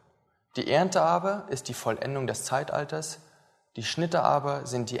Teufel. Die Ernte aber ist die Vollendung des Zeitalters. Die Schnitter aber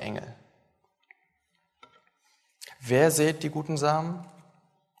sind die Engel. Wer sät die guten Samen?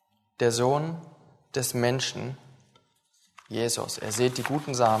 Der Sohn des Menschen, Jesus. Er sät die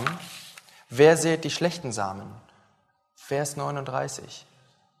guten Samen. Wer sät die schlechten Samen? Vers 39.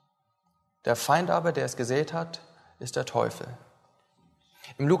 Der Feind aber, der es gesät hat, ist der Teufel.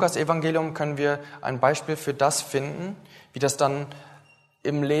 Im Lukas-Evangelium können wir ein Beispiel für das finden, wie das dann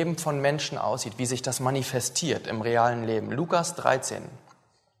im Leben von Menschen aussieht, wie sich das manifestiert im realen Leben. Lukas 13.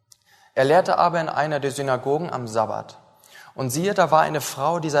 Er lehrte aber in einer der Synagogen am Sabbat. Und siehe, da war eine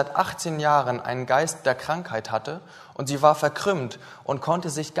Frau, die seit 18 Jahren einen Geist der Krankheit hatte, und sie war verkrümmt und konnte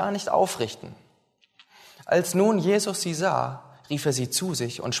sich gar nicht aufrichten. Als nun Jesus sie sah, rief er sie zu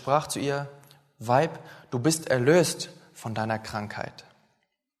sich und sprach zu ihr: Weib, du bist erlöst von deiner Krankheit.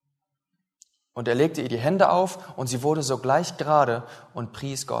 Und er legte ihr die Hände auf, und sie wurde sogleich gerade und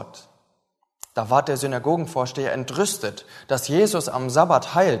pries Gott. Da ward der Synagogenvorsteher entrüstet, dass Jesus am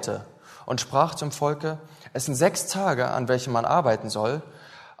Sabbat heilte, und sprach zum Volke: Es sind 6 Tage, an welchen man arbeiten soll.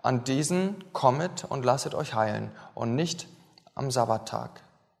 An diesen kommet und lasset euch heilen, und nicht am Sabbattag.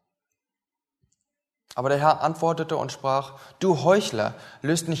 Aber der Herr antwortete und sprach: Du Heuchler,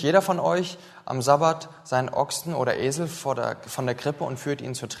 löst nicht jeder von euch am Sabbat seinen Ochsen oder Esel von der Krippe und führt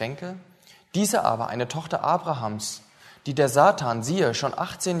ihn zur Tränke? Diese aber, eine Tochter Abrahams, die der Satan, siehe, schon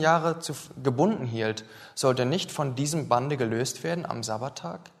 18 Jahre gebunden hielt, sollte nicht von diesem Bande gelöst werden am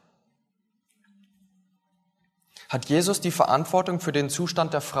Sabbattag? Hat Jesus die Verantwortung für den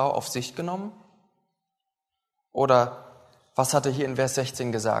Zustand der Frau auf sich genommen? Oder was hat er hier in Vers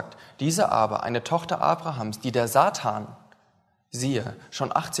 16 gesagt? Diese aber, eine Tochter Abrahams, die der Satan, siehe,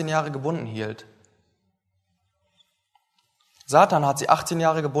 schon 18 Jahre gebunden hielt. Satan hat sie 18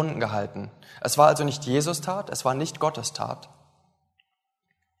 Jahre gebunden gehalten. Es war also nicht Jesus' Tat, es war nicht Gottes Tat.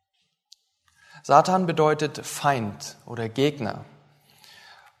 Satan bedeutet Feind oder Gegner.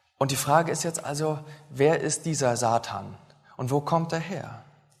 Und die Frage ist jetzt also, wer ist dieser Satan und wo kommt er her?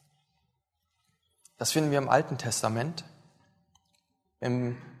 Das finden wir im Alten Testament,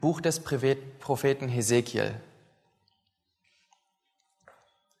 im Buch des Propheten Hesekiel.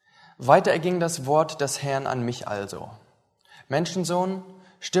 Weiter erging das Wort des Herrn an mich also. Menschensohn,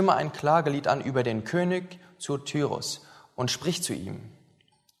 stimme ein Klagelied an über den König zu Tyrus und sprich zu ihm.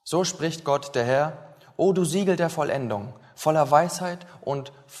 So spricht Gott, der Herr, o du Siegel der Vollendung, voller Weisheit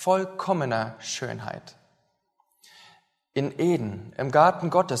und vollkommener Schönheit. In Eden, im Garten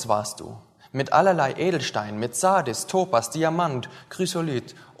Gottes warst du, mit allerlei Edelstein, mit Sardis, Topas, Diamant,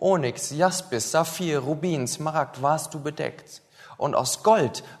 Chrysolith, Onyx, Jaspis, Saphir, Rubin, Smaragd warst du bedeckt. Und aus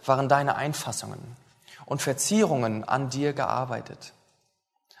Gold waren deine Einfassungen und Verzierungen an dir gearbeitet.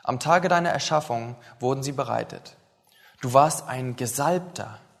 Am Tage deiner Erschaffung wurden sie bereitet. Du warst ein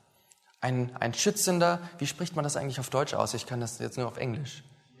Gesalbter, ein schützender, wie spricht man das eigentlich auf Deutsch aus? Ich kann das jetzt nur auf Englisch.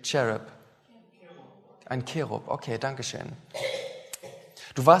 Cherub. Ein Cherub, okay, danke schön.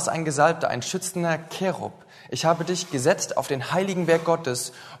 Du warst ein Gesalbter, ein schützender Cherub. Ich habe dich gesetzt auf den heiligen Berg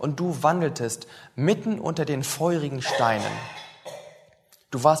Gottes und du wandeltest mitten unter den feurigen Steinen.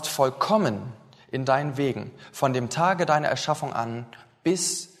 Du warst vollkommen in deinen Wegen, von dem Tage deiner Erschaffung an,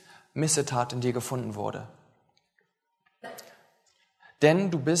 bis Missetat in dir gefunden wurde.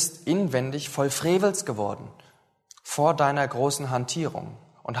 Denn du bist inwendig voll Frevels geworden vor deiner großen Hantierung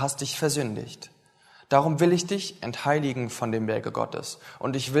und hast dich versündigt. Darum will ich dich entheiligen von dem Berge Gottes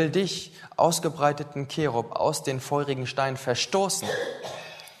und ich will dich, ausgebreiteten Cherub, aus den feurigen Steinen verstoßen.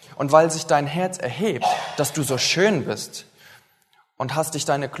 Und weil sich dein Herz erhebt, dass du so schön bist und hast dich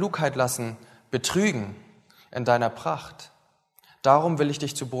deine Klugheit lassen betrügen in deiner Pracht, darum will ich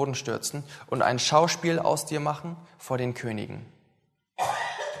dich zu Boden stürzen und ein Schauspiel aus dir machen vor den Königen.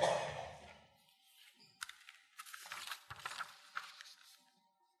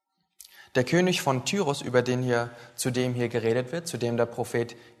 Der König von Tyrus, zu dem hier geredet wird, zu dem der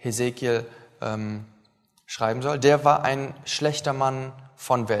Prophet Hesekiel schreiben soll, der war ein schlechter Mann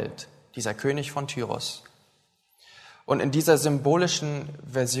von Welt, dieser König von Tyrus. Und in dieser symbolischen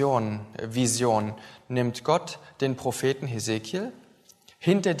Vision nimmt Gott den Propheten Hesekiel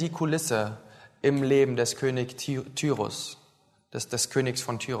hinter die Kulisse im Leben des Königs Tyrus, des Königs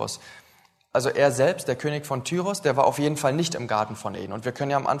von Tyrus. Also er selbst, der König von Tyrus, der war auf jeden Fall nicht im Garten von Eden. Und wir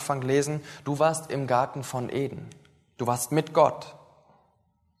können ja am Anfang lesen, du warst im Garten von Eden. Du warst mit Gott.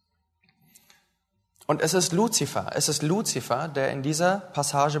 Und es ist Luzifer, der in dieser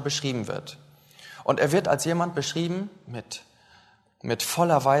Passage beschrieben wird. Und er wird als jemand beschrieben mit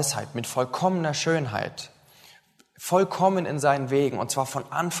voller Weisheit, mit vollkommener Schönheit, vollkommen in seinen Wegen, und zwar von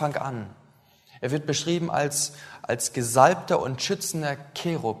Anfang an. Er wird beschrieben als gesalbter und schützender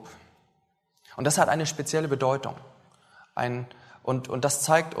Cherub. Und das hat eine spezielle Bedeutung. Und das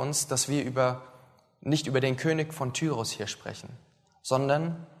zeigt uns, dass wir nicht über den König von Tyrus hier sprechen,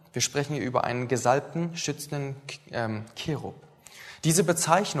 sondern wir sprechen hier über einen gesalbten, schützenden Cherub. Diese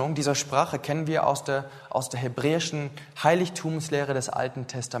Bezeichnung dieser Sprache kennen wir aus der hebräischen Heiligtumslehre des Alten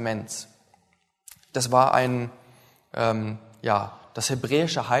Testaments. Das war das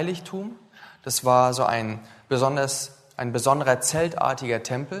hebräische Heiligtum. Das war so ein besonderer zeltartiger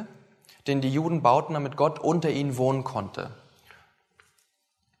Tempel, den die Juden bauten, damit Gott unter ihnen wohnen konnte.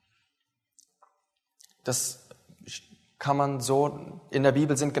 Das kann man so, in der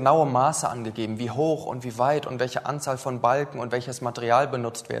Bibel sind genaue Maße angegeben, wie hoch und wie weit und welche Anzahl von Balken und welches Material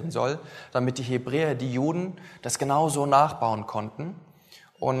benutzt werden soll, damit die Hebräer, die Juden, das genau so nachbauen konnten.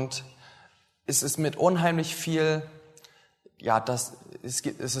 Und es ist mit unheimlich viel, es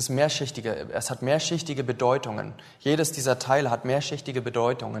ist mehrschichtige, es hat mehrschichtige Bedeutungen. Jedes dieser Teile hat mehrschichtige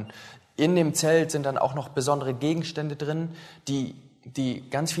Bedeutungen. In dem Zelt sind dann auch noch besondere Gegenstände drin, die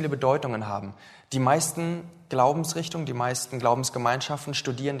ganz viele Bedeutungen haben. Die meisten Glaubensrichtungen, die meisten Glaubensgemeinschaften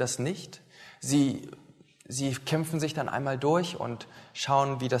studieren das nicht. Sie kämpfen sich dann einmal durch und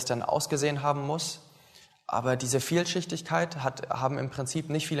schauen, wie das dann ausgesehen haben muss. Aber diese Vielschichtigkeit haben im Prinzip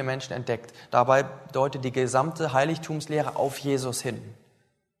nicht viele Menschen entdeckt. Dabei deutet die gesamte Heiligtumslehre auf Jesus hin.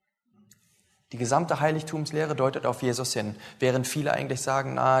 Die gesamte Heiligtumslehre deutet auf Jesus hin, während viele eigentlich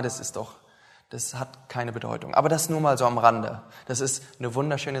sagen, das hat keine Bedeutung. Aber das nur mal so am Rande. Das ist eine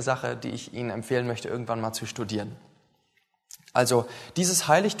wunderschöne Sache, die ich Ihnen empfehlen möchte, irgendwann mal zu studieren. Also dieses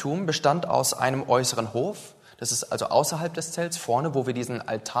Heiligtum bestand aus einem äußeren Hof. Das ist also außerhalb des Zelts, vorne, wo wir diesen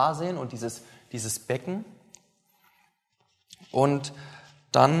Altar sehen und dieses Becken. Und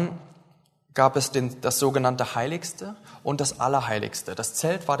dann gab es das sogenannte Heiligste und das Allerheiligste. Das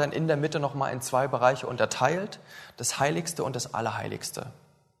Zelt war dann in der Mitte nochmal in 2 Bereiche unterteilt, das Heiligste und das Allerheiligste.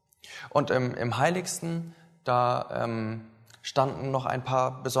 Und im Heiligsten, da standen noch ein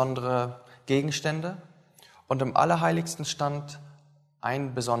paar besondere Gegenstände. Und im Allerheiligsten stand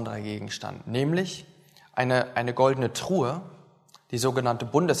ein besonderer Gegenstand, nämlich eine goldene Truhe, die sogenannte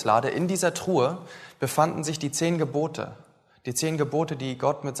Bundeslade. In dieser Truhe befanden sich die 10 Gebote. Die 10 Gebote, die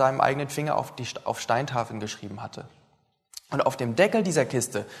Gott mit seinem eigenen Finger auf Steintafeln geschrieben hatte. Und auf dem Deckel dieser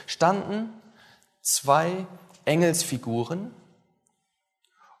Kiste standen 2 Engelsfiguren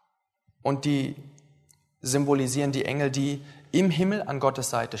und die symbolisieren die Engel, die im Himmel an Gottes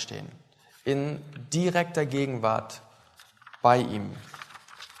Seite stehen, in direkter Gegenwart bei ihm.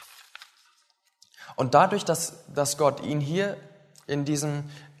 Und dadurch, dass Gott ihn hier in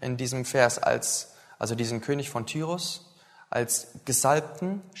diesem Vers also diesen König von Tyrus, als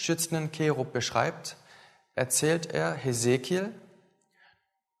gesalbten, schützenden Cherub beschreibt, erzählt er Hesekiel,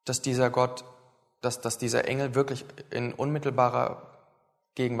 dass dieser Engel wirklich in unmittelbarer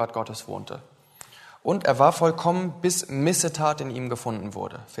Gegenwart Gottes wohnte. Und er war vollkommen, bis Missetat in ihm gefunden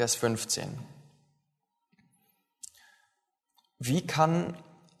wurde. Vers 15. Wie kann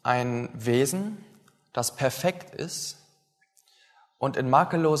ein Wesen, das perfekt ist und in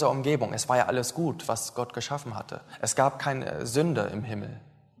makelloser Umgebung, es war ja alles gut, was Gott geschaffen hatte, es gab keine Sünde im Himmel,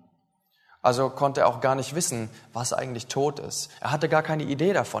 also konnte er auch gar nicht wissen, was eigentlich Tod ist. Er hatte gar keine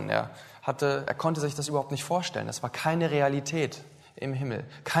Idee davon, er konnte sich das überhaupt nicht vorstellen, es war keine Realität im Himmel,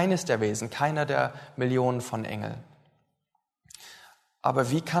 keines der Wesen, keiner der Millionen von Engeln. Aber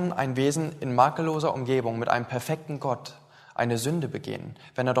wie kann ein Wesen in makelloser Umgebung mit einem perfekten Gott eine Sünde begehen,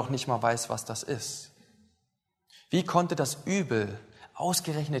 wenn er doch nicht mal weiß, was das ist? Wie konnte das Übel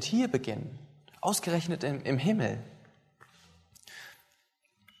ausgerechnet hier beginnen, ausgerechnet im Himmel?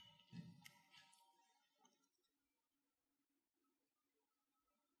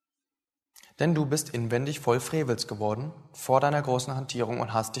 Denn du bist inwendig voll Frevels geworden vor deiner großen Hantierung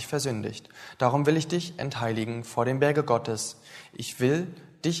und hast dich versündigt. Darum will ich dich entheiligen vor dem Berge Gottes. Ich will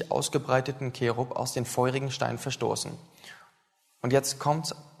dich ausgebreiteten Cherub aus den feurigen Steinen verstoßen. Und jetzt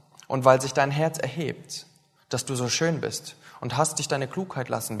kommt's, und weil sich dein Herz erhebt, dass du so schön bist und hast dich deine Klugheit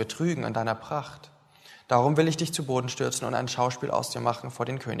lassen betrügen in deiner Pracht, darum will ich dich zu Boden stürzen und ein Schauspiel aus dir machen vor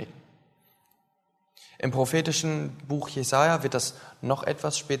den Königen. Im prophetischen Buch Jesaja wird das noch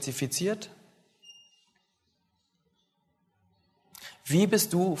etwas spezifiziert. Wie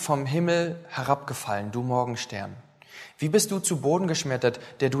bist du vom Himmel herabgefallen, du Morgenstern? Wie bist du zu Boden geschmettert,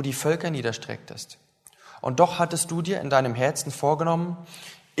 der du die Völker niederstrecktest? Und doch hattest du dir in deinem Herzen vorgenommen,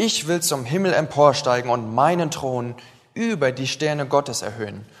 ich will zum Himmel emporsteigen und meinen Thron über die Sterne Gottes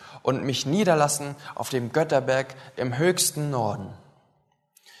erhöhen und mich niederlassen auf dem Götterberg im höchsten Norden.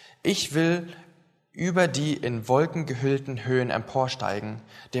 Ich will über die in Wolken gehüllten Höhen emporsteigen,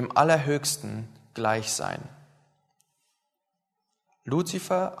 dem Allerhöchsten gleich sein.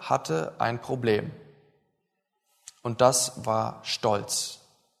 Luzifer hatte ein Problem und das war Stolz.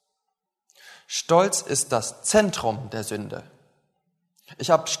 Stolz ist das Zentrum der Sünde. Ich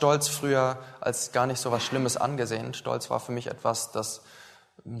habe Stolz früher als gar nicht so was Schlimmes angesehen. Stolz war für mich etwas, das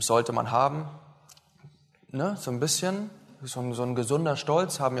sollte man haben. Ne? So ein bisschen, so ein gesunder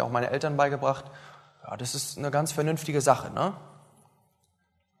Stolz, haben mir auch meine Eltern beigebracht. Ja, das ist eine ganz vernünftige Sache. Ne?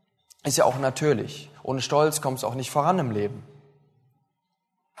 Ist ja auch natürlich. Ohne Stolz kommst du auch nicht voran im Leben.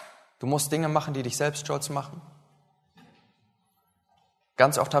 Du musst Dinge machen, die dich selbst stolz machen.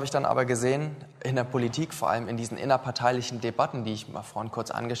 Ganz oft habe ich dann aber gesehen, in der Politik, vor allem in diesen innerparteilichen Debatten, die ich mal vorhin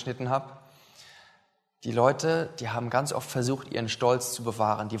kurz angeschnitten habe, die Leute, die haben ganz oft versucht, ihren Stolz zu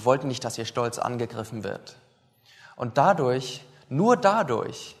bewahren. Die wollten nicht, dass ihr Stolz angegriffen wird. Und nur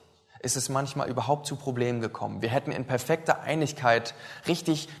dadurch, ist es manchmal überhaupt zu Problemen gekommen. Wir hätten in perfekter Einigkeit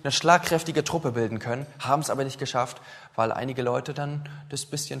richtig eine schlagkräftige Truppe bilden können, haben es aber nicht geschafft, weil einige Leute dann das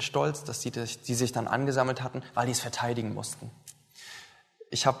bisschen Stolz, dass die sich dann angesammelt hatten, weil die es verteidigen mussten.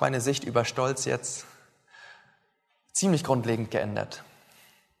 Ich habe meine Sicht über Stolz jetzt ziemlich grundlegend geändert.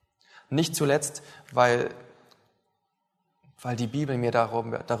 Nicht zuletzt, weil die Bibel mir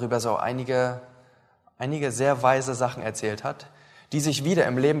darüber so einige sehr weise Sachen erzählt hat, die sich wieder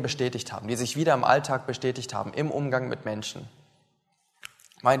im Leben bestätigt haben, die sich wieder im Alltag bestätigt haben, im Umgang mit Menschen.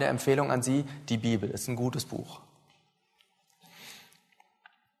 Meine Empfehlung an Sie, die Bibel ist ein gutes Buch.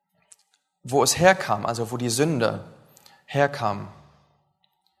 Wo es herkam, also wo die Sünde herkam,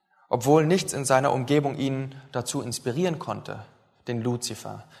 obwohl nichts in seiner Umgebung ihn dazu inspirieren konnte, den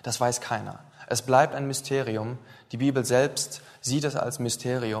Luzifer, das weiß keiner. Es bleibt ein Mysterium. Die Bibel selbst sieht es als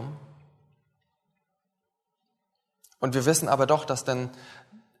Mysterium. Und wir wissen aber doch, dass denn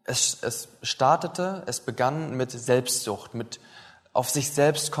es begann mit Selbstsucht, mit auf sich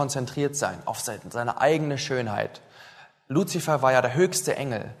selbst konzentriert sein, auf seine eigene Schönheit. Luzifer war ja der höchste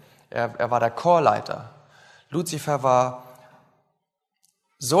Engel. Er war der Chorleiter. Luzifer war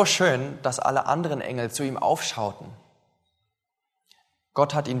so schön, dass alle anderen Engel zu ihm aufschauten.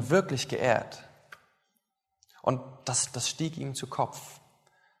 Gott hat ihn wirklich geehrt. Und das stieg ihm zu Kopf.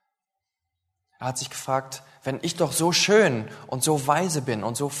 Er hat sich gefragt, wenn ich doch so schön und so weise bin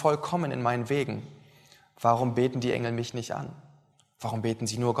und so vollkommen in meinen Wegen, warum beten die Engel mich nicht an? Warum beten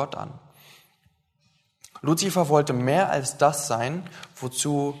sie nur Gott an? Luzifer wollte mehr als das sein,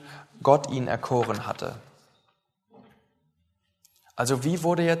 wozu Gott ihn erkoren hatte. Also wie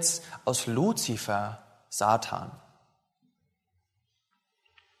wurde jetzt aus Luzifer Satan?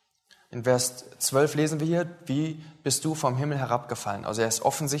 In Vers 12 lesen wir hier, wie bist du vom Himmel herabgefallen? Also er ist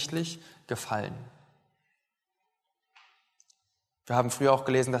offensichtlich gefallen. Wir haben früher auch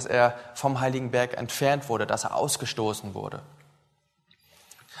gelesen, dass er vom heiligen Berg entfernt wurde, dass er ausgestoßen wurde.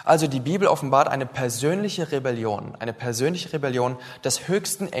 Also die Bibel offenbart eine persönliche Rebellion des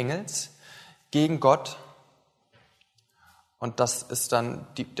höchsten Engels gegen Gott. Und das ist dann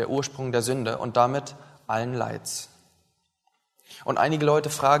der Ursprung der Sünde und damit allen Leids. Und einige Leute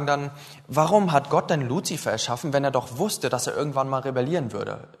fragen dann, warum hat Gott denn Luzifer erschaffen, wenn er doch wusste, dass er irgendwann mal rebellieren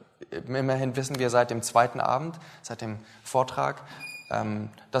würde? Immerhin wissen wir seit dem zweiten Abend, seit dem Vortrag,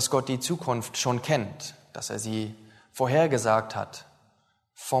 dass Gott die Zukunft schon kennt, dass er sie vorhergesagt hat.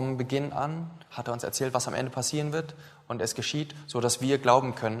 Vom Beginn an hat er uns erzählt, was am Ende passieren wird und es geschieht, so dass wir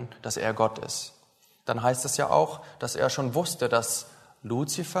glauben können, dass er Gott ist. Dann heißt es ja auch, dass er schon wusste, dass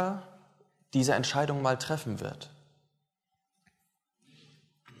Luzifer diese Entscheidung mal treffen wird.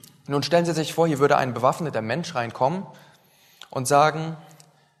 Nun stellen Sie sich vor, hier würde ein bewaffneter Mensch reinkommen und sagen,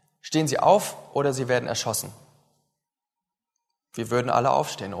 stehen Sie auf oder Sie werden erschossen. Wir würden alle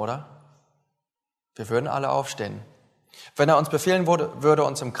aufstehen, oder? Wir würden alle aufstehen. Wenn er uns befehlen würde,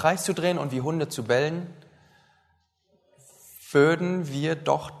 uns im Kreis zu drehen und wie Hunde zu bellen, würden wir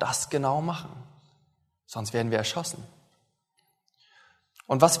doch das genau machen. Sonst werden wir erschossen.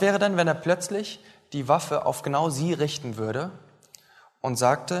 Und was wäre denn, wenn er plötzlich die Waffe auf genau Sie richten würde und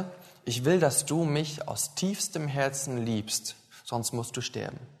sagte, ich will, dass du mich aus tiefstem Herzen liebst, sonst musst du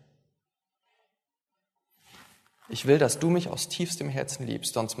sterben. Ich will, dass du mich aus tiefstem Herzen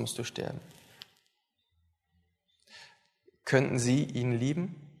liebst, sonst musst du sterben. Könnten Sie ihn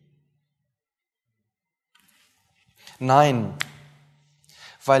lieben? Nein,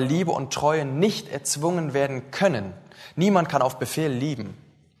 weil Liebe und Treue nicht erzwungen werden können. Niemand kann auf Befehl lieben.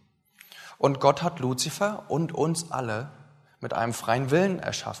 Und Gott hat Luzifer und uns alle mit einem freien Willen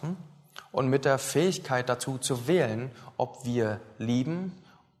erschaffen und mit der Fähigkeit dazu zu wählen, ob wir lieben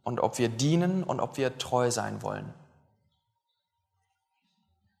und ob wir dienen und ob wir treu sein wollen.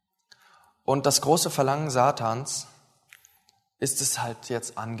 Und das große Verlangen Satans ist es halt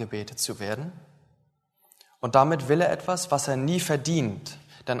jetzt, angebetet zu werden. Und damit will er etwas, was er nie verdient,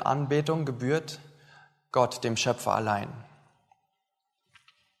 denn Anbetung gebührt Gott, dem Schöpfer allein.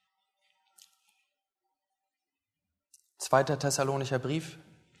 2. Thessalonicher Brief,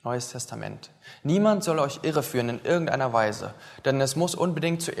 Neues Testament. Niemand soll euch irreführen in irgendeiner Weise, denn es muss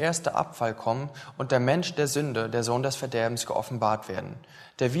unbedingt zuerst der Abfall kommen und der Mensch der Sünde, der Sohn des Verderbens, geoffenbart werden.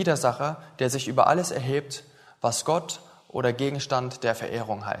 Der Widersacher, der sich über alles erhebt, was Gott oder Gegenstand der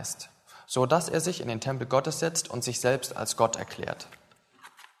Verehrung heißt, so dass er sich in den Tempel Gottes setzt und sich selbst als Gott erklärt.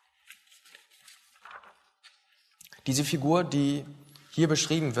 Diese Figur, die hier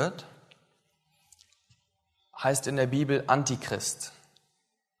beschrieben wird, heißt in der Bibel Antichrist.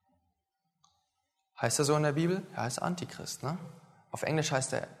 Heißt er so in der Bibel? Er heißt Antichrist, ne? Auf Englisch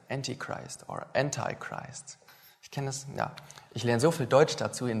heißt er Antichrist oder Antichrist. Ich kenne das, ja. Ich lerne so viel Deutsch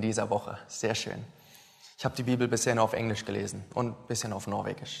dazu in dieser Woche. Sehr schön. Ich habe die Bibel bisher nur auf Englisch gelesen und ein bisschen auf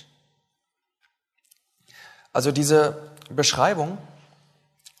Norwegisch. Also diese Beschreibung,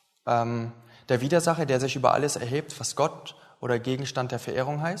 der Widersacher, der sich über alles erhebt, was Gott oder Gegenstand der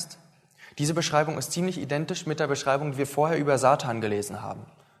Verehrung heißt, diese Beschreibung ist ziemlich identisch mit der Beschreibung, die wir vorher über Satan gelesen haben.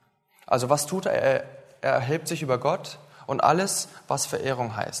 Also was tut er? Er erhebt sich über Gott und alles, was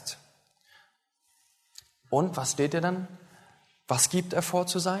Verehrung heißt. Und was steht er dann? Was gibt er vor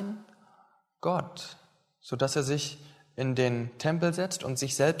zu sein? Gott, sodass er sich in den Tempel setzt und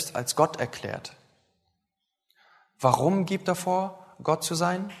sich selbst als Gott erklärt. Warum gibt er vor, Gott zu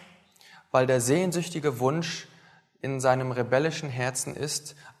sein? Weil der sehnsüchtige Wunsch in seinem rebellischen Herzen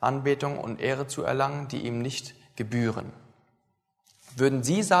ist, Anbetung und Ehre zu erlangen, die ihm nicht gebühren. Würden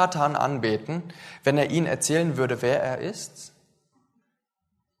Sie Satan anbeten, wenn er Ihnen erzählen würde, wer er ist?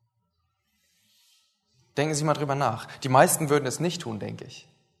 Denken Sie mal drüber nach. Die meisten würden es nicht tun, denke ich.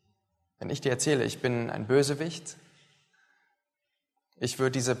 Wenn ich dir erzähle, ich bin ein Bösewicht, ich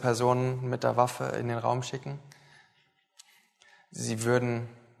würde diese Person mit der Waffe in den Raum schicken. Sie würden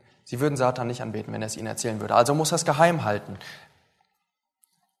Satan nicht anbeten, wenn er es ihnen erzählen würde. Also muss er es geheim halten.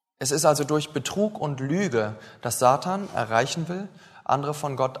 Es ist also durch Betrug und Lüge, dass Satan erreichen will, andere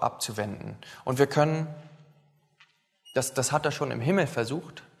von Gott abzuwenden. Und wir können, das hat er schon im Himmel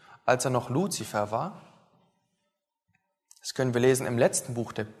versucht, als er noch Luzifer war. Das können wir lesen im letzten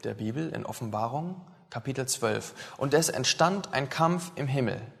Buch der Bibel, in Offenbarung, Kapitel 12. Und es entstand ein Kampf im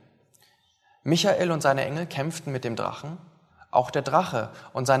Himmel. Michael und seine Engel kämpften mit dem Drachen. Auch der Drache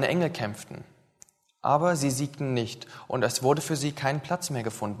und seine Engel kämpften. Aber sie siegten nicht und es wurde für sie kein Platz mehr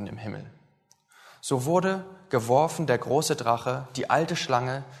gefunden im Himmel. So wurde geworfen der große Drache, die alte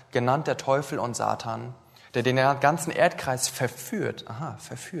Schlange, genannt der Teufel und Satan, der den ganzen Erdkreis verführt.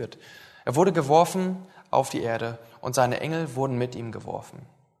 Er wurde geworfen auf die Erde und seine Engel wurden mit ihm geworfen.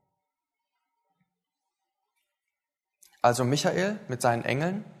 Also Michael mit seinen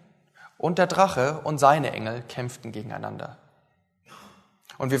Engeln und der Drache und seine Engel kämpften gegeneinander.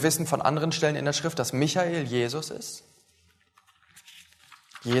 Und wir wissen von anderen Stellen in der Schrift, dass Michael Jesus ist.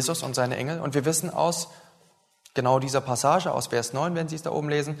 Jesus und seine Engel. Und wir wissen aus genau dieser Passage, aus Vers 9, wenn Sie es da oben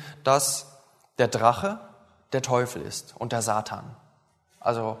lesen, dass der Drache der Teufel ist und der Satan.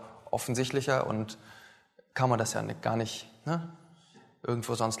 Also offensichtlicher und kann man das ja gar nicht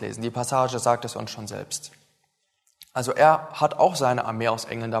irgendwo sonst lesen. Die Passage sagt es uns schon selbst. Also er hat auch seine Armee aus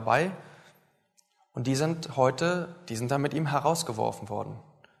Engeln dabei und die sind dann mit ihm herausgeworfen worden.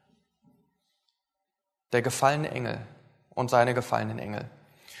 Der gefallene Engel und seine gefallenen Engel.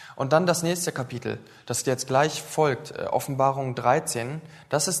 Und dann das nächste Kapitel, das jetzt gleich folgt, Offenbarung 13,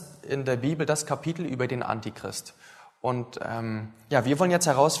 das ist in der Bibel das Kapitel über den Antichrist. Und wir wollen jetzt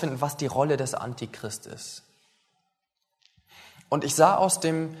herausfinden, was die Rolle des Antichrist ist. Und ich sah aus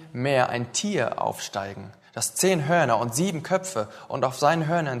dem Meer ein Tier aufsteigen, das 10 Hörner und 7 Köpfe und auf seinen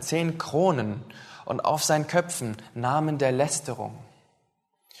Hörnern 10 Kronen und auf seinen Köpfen Namen der Lästerung.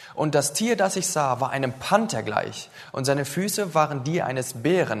 Und das Tier, das ich sah, war einem Panther gleich, und seine Füße waren die eines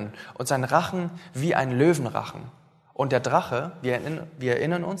Bären und sein Rachen wie ein Löwenrachen. Und der Drache, wir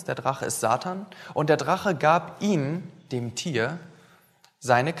erinnern uns, der Drache ist Satan, und der Drache gab ihm, dem Tier,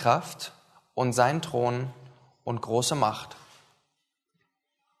 seine Kraft und seinen Thron und große Macht.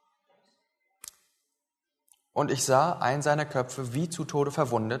 Und ich sah einen seiner Köpfe wie zu Tode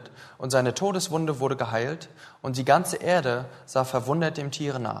verwundet, und seine Todeswunde wurde geheilt, und die ganze Erde sah verwundert dem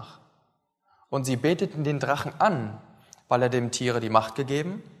Tiere nach. Und sie beteten den Drachen an, weil er dem Tiere die Macht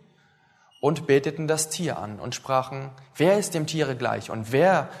gegeben, und beteten das Tier an und sprachen, wer ist dem Tiere gleich und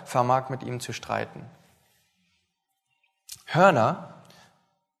wer vermag mit ihm zu streiten? Hörner,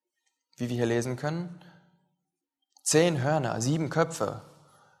 wie wir hier lesen können, 10 Hörner, 7 Köpfe,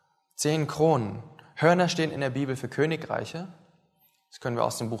 10 Kronen. Hörner stehen in der Bibel für Königreiche. Das können wir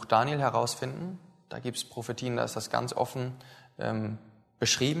aus dem Buch Daniel herausfinden. Da gibt es Prophetien, da ist das ganz offen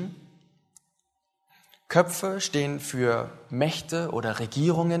beschrieben. Köpfe stehen für Mächte oder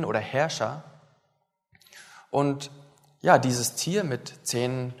Regierungen oder Herrscher. Und ja, dieses Tier mit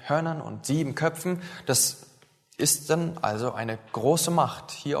 10 Hörnern und 7 Köpfen, das ist dann also eine große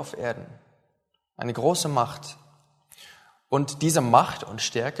Macht hier auf Erden. Eine große Macht. Und diese Macht und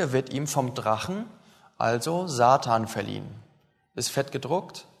Stärke wird ihm vom Drachen, also Satan, verliehen. Ist fett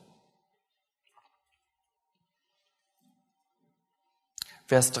gedruckt.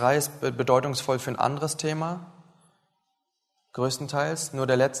 Vers 3 ist bedeutungsvoll für ein anderes Thema, größtenteils. Nur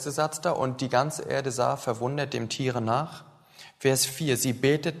der letzte Satz da. Und die ganze Erde sah verwundert dem Tiere nach. Vers 4, sie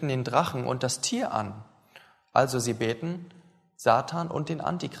beteten den Drachen und das Tier an. Also sie beten Satan und den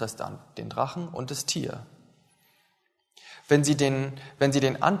Antichrist an, den Drachen und das Tier. Wenn sie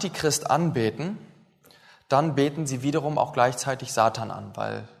den Antichrist anbeten, dann beten sie wiederum auch gleichzeitig Satan an,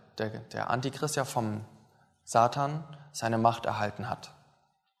 weil der Antichrist ja vom Satan seine Macht erhalten hat.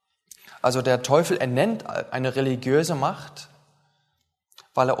 Also der Teufel ernennt eine religiöse Macht,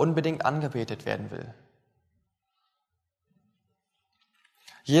 weil er unbedingt angebetet werden will.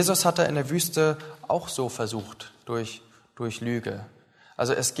 Jesus hat er in der Wüste auch so versucht, durch Lüge.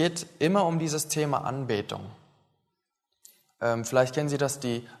 Also es geht immer um dieses Thema Anbetung. Vielleicht kennen Sie das,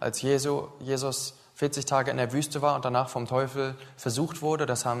 als Jesus 40 Tage in der Wüste war und danach vom Teufel versucht wurde.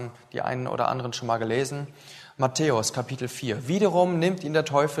 Das haben die einen oder anderen schon mal gelesen. Matthäus, Kapitel 4. Wiederum nimmt ihn der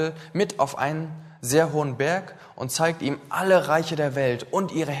Teufel mit auf einen sehr hohen Berg und zeigt ihm alle Reiche der Welt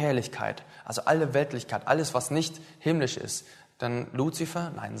und ihre Herrlichkeit. Also alle Weltlichkeit, alles, was nicht himmlisch ist. Denn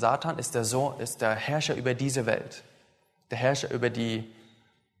Luzifer, nein, Satan ist der Herrscher über diese Welt. Der Herrscher über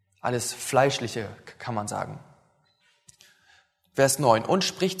alles Fleischliche, kann man sagen. Vers 9. Und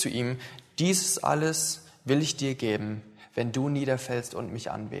spricht zu ihm: Dieses alles will ich dir geben, wenn du niederfällst und mich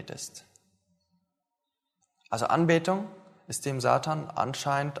anbetest. Also Anbetung ist dem Satan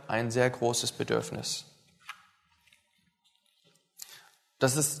anscheinend ein sehr großes Bedürfnis.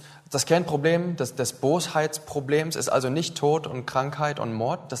 Das Kernproblem des Bosheitsproblems ist also nicht Tod und Krankheit und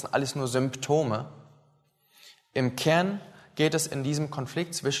Mord, das sind alles nur Symptome. Im Kern geht es in diesem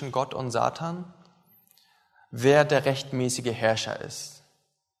Konflikt zwischen Gott und Satan, wer der rechtmäßige Herrscher ist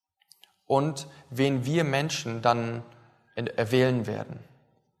und wen wir Menschen dann erwählen werden.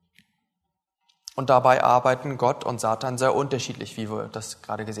 Und dabei arbeiten Gott und Satan sehr unterschiedlich, wie wir das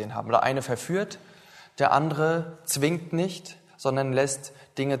gerade gesehen haben. Der eine verführt, der andere zwingt nicht, sondern lässt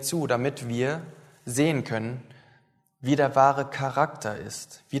Dinge zu, damit wir sehen können, wie der wahre Charakter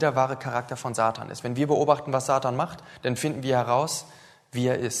ist, wie der wahre Charakter von Satan ist. Wenn wir beobachten, was Satan macht, dann finden wir heraus, wie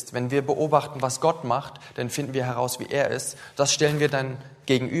er ist. Wenn wir beobachten, was Gott macht, dann finden wir heraus, wie er ist. Das stellen wir dann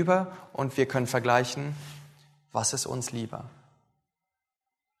gegenüber und wir können vergleichen, was ist uns lieber.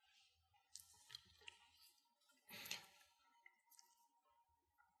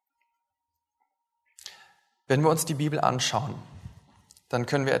 Wenn wir uns die Bibel anschauen, dann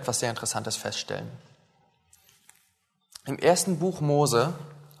können wir etwas sehr Interessantes feststellen. Im ersten Buch Mose,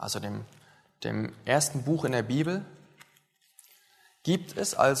 also dem ersten Buch in der Bibel, gibt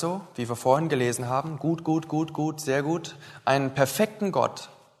es also, wie wir vorhin gelesen haben, gut, sehr gut, einen perfekten Gott,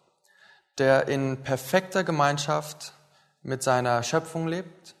 der in perfekter Gemeinschaft mit seiner Schöpfung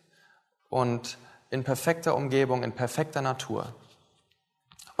lebt und in perfekter Umgebung, in perfekter Natur.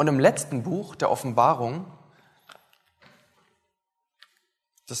 Und im letzten Buch der Offenbarung,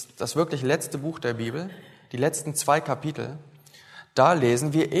 das wirklich letzte Buch der Bibel, die letzten 2 Kapitel, da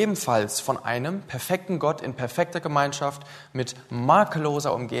lesen wir ebenfalls von einem perfekten Gott in perfekter Gemeinschaft mit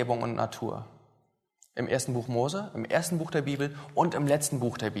makelloser Umgebung und Natur. Im ersten Buch Mose, im ersten Buch der Bibel und im letzten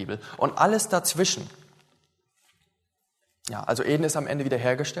Buch der Bibel. Und alles dazwischen. Ja, also Eden ist am Ende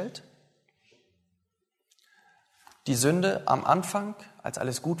wiederhergestellt. Die Sünde am Anfang, als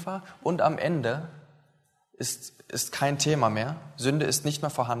alles gut war, und am Ende ist kein Thema mehr. Sünde ist nicht mehr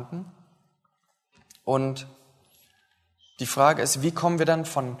vorhanden. Und die Frage ist, wie kommen wir dann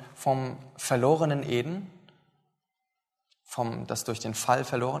vom verlorenen Eden, das durch den Fall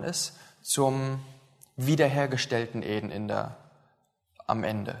verloren ist, zum wiederhergestellten Eden am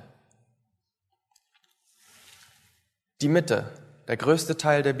Ende? Die Mitte, der größte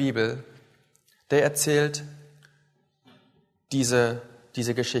Teil der Bibel, der erzählt diese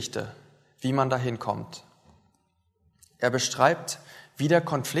Geschichte, wie man dahin kommt. Er beschreibt, wie der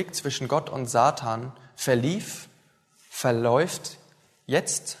Konflikt zwischen Gott und Satan verläuft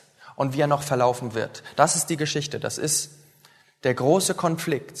jetzt und wie er noch verlaufen wird. Das ist die Geschichte, das ist der große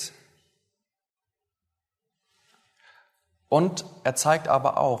Konflikt. Und er zeigt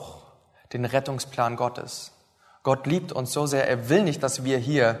aber auch den Rettungsplan Gottes. Gott liebt uns so sehr, er will nicht, dass wir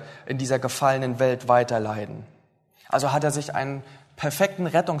hier in dieser gefallenen Welt weiterleiden. Also hat er sich einen perfekten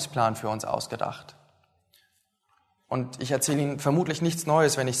Rettungsplan für uns ausgedacht. Und ich erzähle Ihnen vermutlich nichts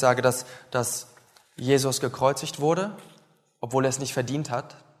Neues, wenn ich sage, dass Jesus gekreuzigt wurde, obwohl er es nicht verdient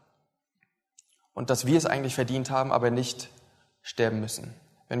hat. Und dass wir es eigentlich verdient haben, aber nicht sterben müssen,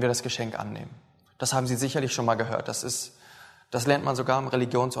 wenn wir das Geschenk annehmen. Das haben Sie sicherlich schon mal gehört. Das lernt man sogar im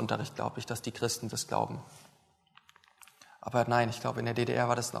Religionsunterricht, glaube ich, dass die Christen das glauben. Aber nein, ich glaube, in der DDR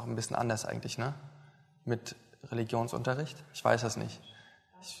war das noch ein bisschen anders eigentlich, ne? Mit Religionsunterricht? Ich weiß es nicht.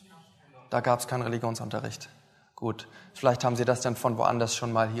 Da gab es keinen Religionsunterricht. Gut, vielleicht haben Sie das dann von woanders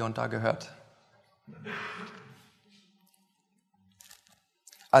schon mal hier und da gehört.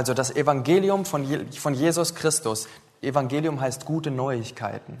 Also das Evangelium von Jesus Christus. Evangelium heißt gute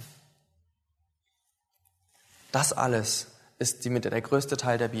Neuigkeiten. Das alles ist die Mitte, der größte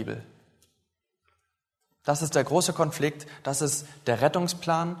Teil der Bibel. Das ist der große Konflikt, das ist der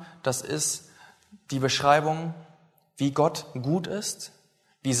Rettungsplan, das ist die Beschreibung, wie Gott gut ist,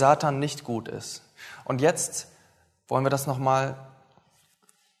 wie Satan nicht gut ist. Und jetzt wollen wir das nochmal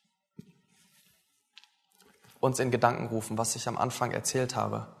uns in Gedanken rufen, was ich am Anfang erzählt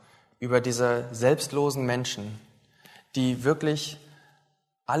habe, über diese selbstlosen Menschen, die wirklich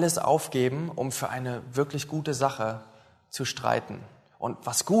alles aufgeben, um für eine wirklich gute Sache zu streiten und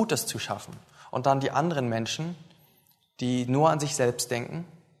was Gutes zu schaffen. Und dann die anderen Menschen, die nur an sich selbst denken,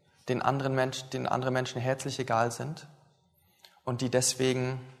 denen andere Menschen herzlich egal sind und die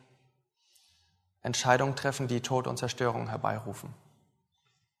deswegen Entscheidungen treffen, die Tod und Zerstörung herbeirufen.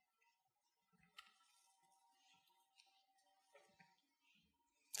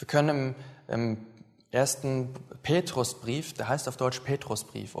 Wir können im ersten Petrusbrief, der heißt auf Deutsch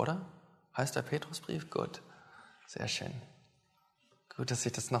Petrusbrief, oder? Heißt der Petrusbrief? Gut, sehr schön. Gut, dass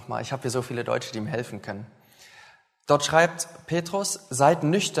ich das nochmal, ich habe hier so viele Deutsche, die mir helfen können. Dort schreibt Petrus, seid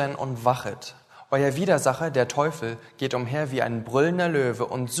nüchtern und wachet. Euer Widersacher, der Teufel, geht umher wie ein brüllender Löwe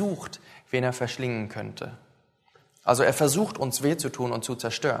und sucht, wen er verschlingen könnte. Also er versucht, uns weh zu tun und zu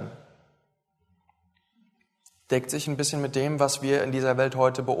zerstören. Deckt sich ein bisschen mit dem, was wir in dieser Welt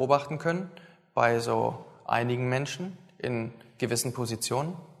heute beobachten können, bei so einigen Menschen in gewissen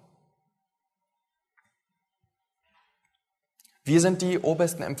Positionen. Wir sind die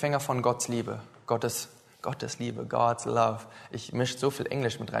obersten Empfänger von Gottes Liebe, Gottes Liebe, God's Love. Ich mische so viel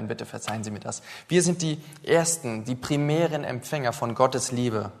Englisch mit rein, bitte verzeihen Sie mir das. Wir sind die ersten, die primären Empfänger von Gottes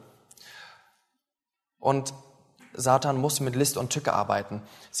Liebe. Und Satan muss mit List und Tücke arbeiten.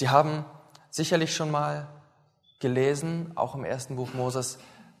 Sie haben sicherlich schon mal gelesen, auch im ersten Buch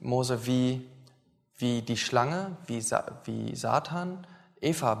Mose, wie die Schlange, wie Satan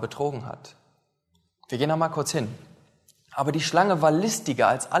Eva betrogen hat. Wir gehen da mal kurz hin. Aber die Schlange war listiger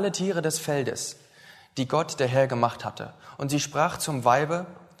als alle Tiere des Feldes, die Gott, der Herr, gemacht hatte. Und sie sprach zum Weibe,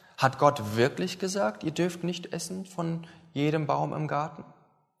 hat Gott wirklich gesagt, ihr dürft nicht essen von jedem Baum im Garten?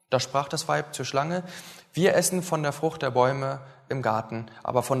 Da sprach das Weib zur Schlange, wir essen von der Frucht der Bäume im Garten,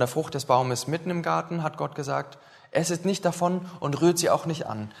 aber von der Frucht des Baumes mitten im Garten, hat Gott gesagt, esset nicht davon und rührt sie auch nicht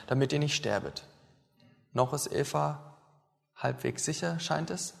an, damit ihr nicht sterbet. Noch ist Eva halbwegs sicher, scheint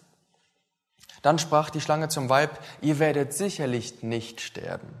es. Dann sprach die Schlange zum Weib, ihr werdet sicherlich nicht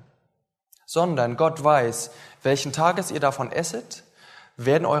sterben, sondern Gott weiß, welchen Tages ihr davon esset,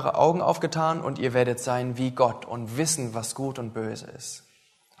 werden eure Augen aufgetan und ihr werdet sein wie Gott und wissen, was gut und böse ist.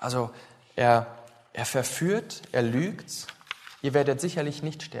 Also er verführt, er lügt, ihr werdet sicherlich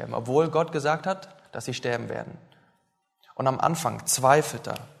nicht sterben, obwohl Gott gesagt hat, dass sie sterben werden. Und am Anfang zweifelt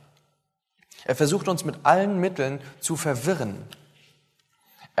er. Er versucht uns mit allen Mitteln zu verwirren.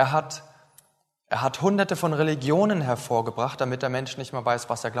 Er hat hunderte von Religionen hervorgebracht, damit der Mensch nicht mehr weiß,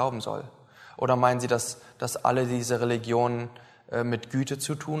 was er glauben soll. Oder meinen Sie, dass alle diese Religionen mit Güte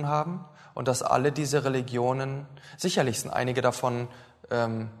zu tun haben? Und dass alle diese Religionen, sicherlich sind einige davon,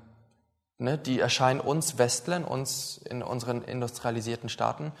 die erscheinen uns Westlern, uns in unseren industrialisierten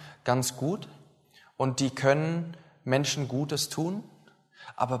Staaten ganz gut. Und die können Menschen Gutes tun.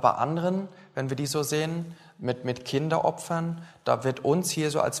 Aber bei anderen, wenn wir die so sehen, mit Kinderopfern, da wird uns hier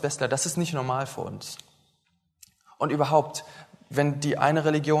so als Westler, das ist nicht normal für uns. Und überhaupt, wenn die eine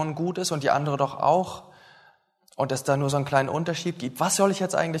Religion gut ist und die andere doch auch, und es da nur so einen kleinen Unterschied gibt, was soll ich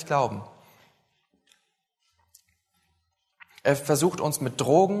jetzt eigentlich glauben? Er versucht uns mit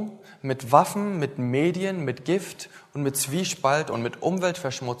Drogen, mit Waffen, mit Medien, mit Gift und mit Zwiespalt und mit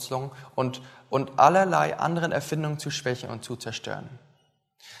Umweltverschmutzung und allerlei anderen Erfindungen zu schwächen und zu zerstören.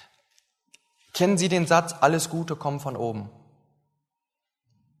 Kennen Sie den Satz, alles Gute kommt von oben?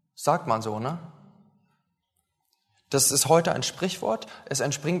 Sagt man so, ne? Das ist heute ein Sprichwort, es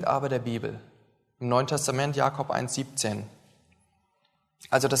entspringt aber der Bibel. Im Neuen Testament, Jakob 1,17.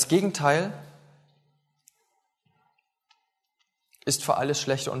 Also das Gegenteil ist für alles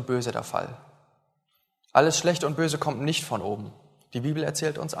Schlechte und Böse der Fall. Alles Schlechte und Böse kommt nicht von oben. Die Bibel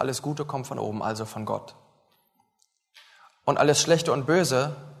erzählt uns, alles Gute kommt von oben, also von Gott. Und alles Schlechte und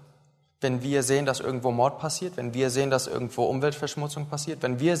Böse, wenn wir sehen, dass irgendwo Mord passiert, wenn wir sehen, dass irgendwo Umweltverschmutzung passiert,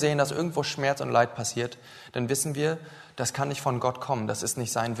 wenn wir sehen, dass irgendwo Schmerz und Leid passiert, dann wissen wir, das kann nicht von Gott kommen, das ist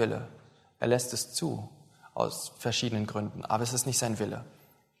nicht sein Wille. Er lässt es zu, aus verschiedenen Gründen, aber es ist nicht sein Wille.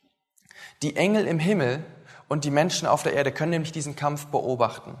 Die Engel im Himmel und die Menschen auf der Erde können nämlich diesen Kampf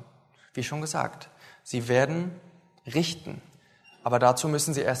beobachten. Wie schon gesagt, sie werden richten. Aber dazu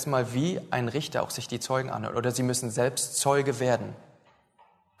müssen sie erstmal wie ein Richter auch sich die Zeugen anhören. Oder sie müssen selbst Zeuge werden.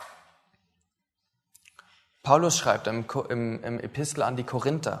 Paulus schreibt im Epistel an die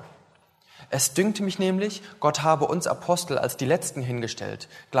Korinther, es dünkte mich nämlich, Gott habe uns Apostel als die Letzten hingestellt,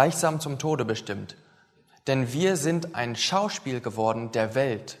 gleichsam zum Tode bestimmt. Denn wir sind ein Schauspiel geworden der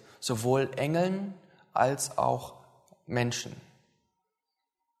Welt, sowohl Engeln als auch Menschen.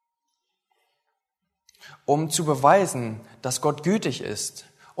 Um zu beweisen, dass Gott gütig ist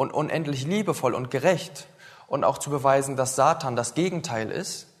und unendlich liebevoll und gerecht und auch zu beweisen, dass Satan das Gegenteil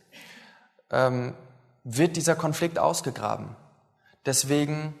ist, wird dieser Konflikt ausgegraben.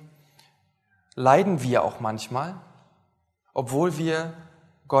 Deswegen leiden wir auch manchmal, obwohl wir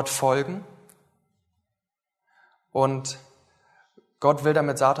Gott folgen, Und Gott will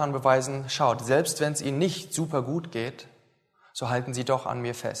damit Satan beweisen, schaut, selbst wenn es ihnen nicht super gut geht, so halten sie doch an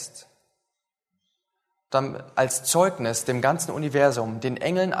mir fest. Dann als Zeugnis dem ganzen Universum, den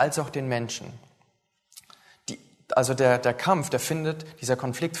Engeln als auch den Menschen. Also der Kampf, dieser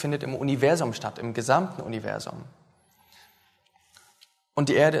Konflikt findet im Universum statt, im gesamten Universum. Und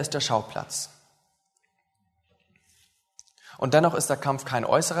die Erde ist der Schauplatz. Und dennoch ist der Kampf kein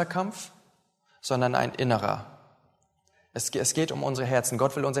äußerer Kampf, sondern ein innerer. Es geht um unsere Herzen.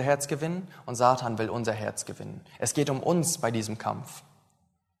 Gott will unser Herz gewinnen und Satan will unser Herz gewinnen. Es geht um uns bei diesem Kampf.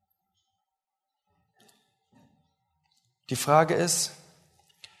 Die Frage ist,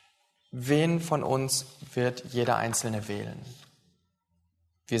 wen von uns wird jeder Einzelne wählen?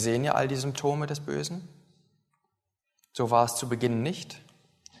 Wir sehen ja all die Symptome des Bösen. So war es zu Beginn nicht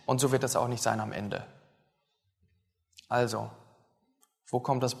und so wird es auch nicht sein am Ende. Also, wo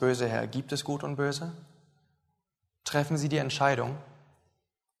kommt das Böse her? Gibt es Gut und Böse? Treffen Sie die Entscheidung.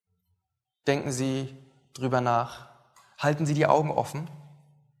 Denken Sie drüber nach. Halten Sie die Augen offen.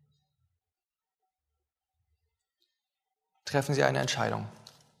 Treffen Sie eine Entscheidung.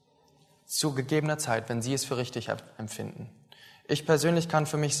 Zu gegebener Zeit, wenn Sie es für richtig empfinden. Ich persönlich kann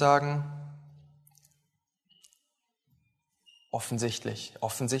für mich sagen, offensichtlich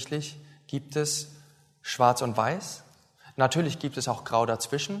gibt es Schwarz und Weiß. Natürlich gibt es auch Grau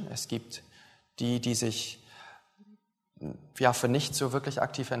dazwischen. Es gibt die sich für nichts so wirklich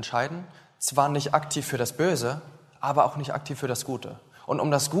aktiv entscheiden. Zwar nicht aktiv für das Böse, aber auch nicht aktiv für das Gute. Und um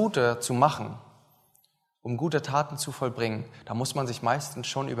das Gute zu machen, um gute Taten zu vollbringen, da muss man sich meistens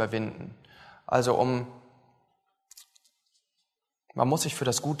schon überwinden. Also man muss sich für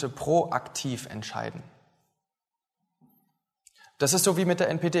das Gute proaktiv entscheiden. Das ist so wie mit der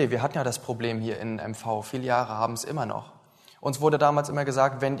NPD. Wir hatten ja das Problem hier in MV. Viele Jahre haben es immer noch. Uns wurde damals immer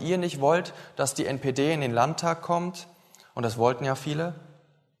gesagt, wenn ihr nicht wollt, dass die NPD in den Landtag kommt, und das wollten ja viele,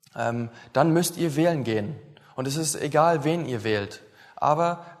 dann müsst ihr wählen gehen. Und es ist egal, wen ihr wählt.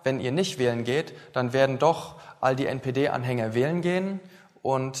 Aber wenn ihr nicht wählen geht, dann werden doch all die NPD-Anhänger wählen gehen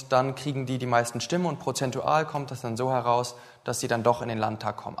und dann kriegen die meisten Stimmen und prozentual kommt das dann so heraus, dass sie dann doch in den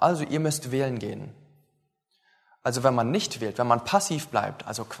Landtag kommen. Also ihr müsst wählen gehen. Also wenn man nicht wählt, wenn man passiv bleibt,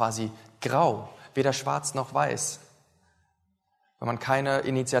 also quasi grau, weder schwarz noch weiß, wenn man keine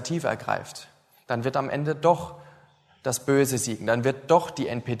Initiative ergreift, dann wird am Ende doch das Böse siegen, dann wird doch die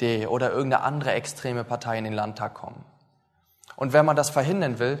NPD oder irgendeine andere extreme Partei in den Landtag kommen. Und wenn man das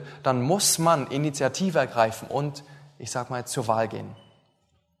verhindern will, dann muss man Initiative ergreifen und, zur Wahl gehen.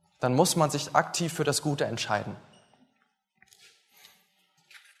 Dann muss man sich aktiv für das Gute entscheiden.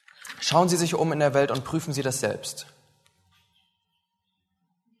 Schauen Sie sich um in der Welt und prüfen Sie das selbst.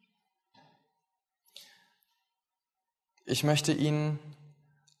 Ich möchte Ihnen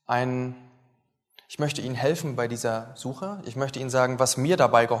helfen bei dieser Suche. Ich möchte Ihnen sagen, was mir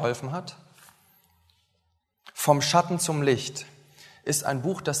dabei geholfen hat. Vom Schatten zum Licht ist ein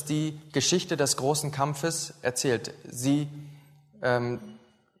Buch, das die Geschichte des großen Kampfes erzählt.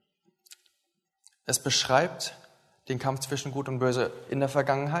 Es beschreibt den Kampf zwischen Gut und Böse in der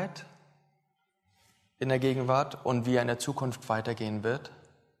Vergangenheit, in der Gegenwart und wie er in der Zukunft weitergehen wird.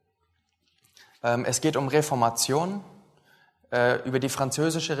 Es geht um Reformation. Über die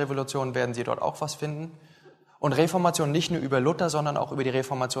Französische Revolution werden Sie dort auch was finden. Und Reformation nicht nur über Luther, sondern auch über die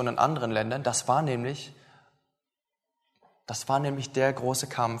Reformation in anderen Ländern. Das war nämlich der große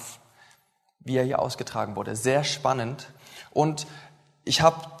Kampf, wie er hier ausgetragen wurde. Sehr spannend. Und ich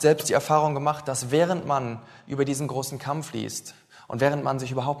habe selbst die Erfahrung gemacht, dass während man über diesen großen Kampf liest und während man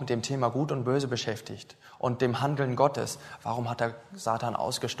sich überhaupt mit dem Thema Gut und Böse beschäftigt und dem Handeln Gottes, warum hat er Satan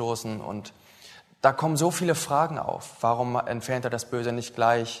ausgestoßen und da kommen so viele Fragen auf. Warum entfernt er das Böse nicht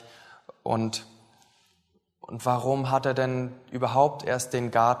gleich? Und warum hat er denn überhaupt erst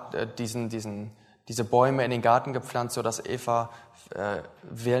den diese Bäume in den Garten gepflanzt, sodass Eva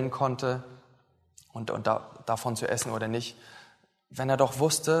wählen konnte und davon zu essen oder nicht? Wenn er doch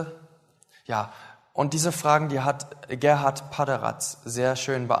wusste, ja. Und diese Fragen, die hat Gerhard Paderatz sehr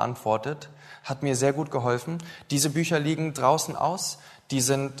schön beantwortet, hat mir sehr gut geholfen. Diese Bücher liegen draußen aus.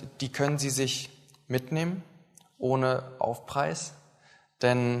 Die können Sie sich mitnehmen, ohne Aufpreis.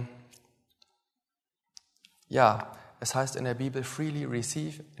 Denn, ja, es heißt in der Bibel, freely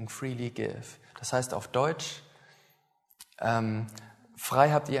receive and freely give. Das heißt auf Deutsch,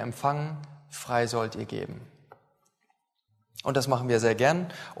 frei habt ihr empfangen, frei sollt ihr geben. Und das machen wir sehr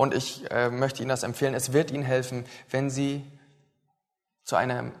gern. Und ich möchte Ihnen das empfehlen. Es wird Ihnen helfen, wenn Sie zu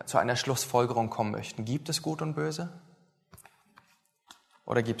einer Schlussfolgerung kommen möchten. Gibt es Gut und Böse?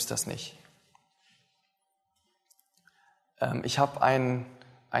 Oder gibt es das nicht? Ich habe einen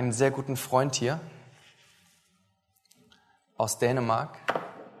sehr guten Freund hier. aus Dänemark.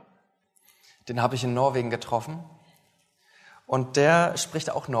 Den habe ich in Norwegen getroffen. Und der spricht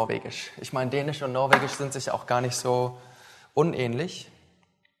auch Norwegisch. Ich meine, Dänisch und Norwegisch sind sich auch gar nicht so unähnlich.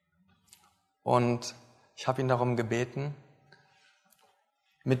 Und ich habe ihn darum gebeten,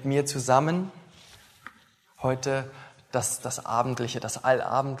 mit mir zusammen heute das Abendliche, das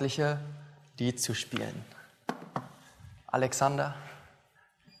allabendliche Lied zu spielen. Alexander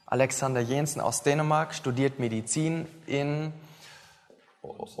Jensen aus Dänemark studiert Medizin in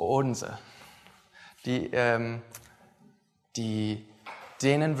Odense. Die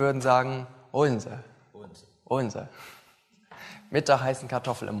Dänen würden sagen Odense. Mit der heißen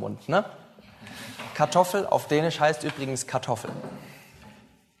Kartoffel im Mund, ne? Kartoffel auf Dänisch heißt übrigens Kartoffel.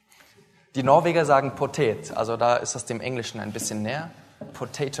 Die Norweger sagen Potet, also da ist das dem Englischen ein bisschen näher.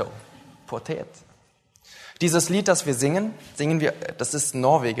 Potato, Potet. Dieses Lied, das wir singen wir, das ist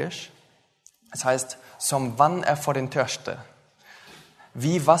norwegisch. Es heißt, som vann er for den Tørste,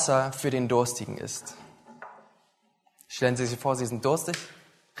 wie Wasser für den Durstigen ist. Stellen Sie sich vor, Sie sind durstig,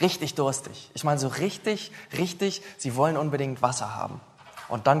 richtig durstig. Ich meine so richtig, Sie wollen unbedingt Wasser haben.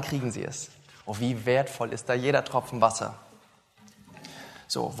 Und dann kriegen Sie es. Oh, wie wertvoll ist da jeder Tropfen Wasser.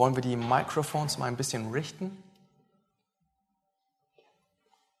 So, wollen wir die Mikrofons mal ein bisschen richten?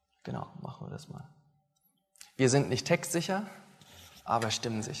 Genau, machen wir das mal. Wir sind nicht textsicher, aber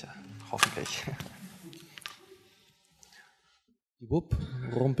stimmensicher, hoffentlich. Die Wupp,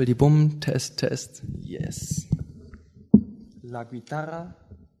 rumpel die Bumm, Test, yes. La Guitarra.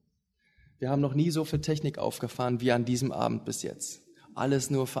 Wir haben noch nie so viel Technik aufgefahren wie an diesem Abend bis jetzt. Alles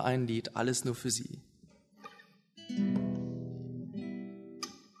nur für ein Lied, alles nur für Sie.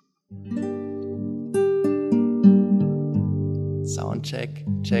 Soundcheck,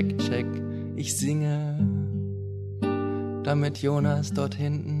 check. Ich singe, damit Jonas dort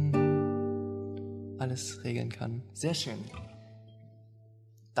hinten alles regeln kann. Sehr schön.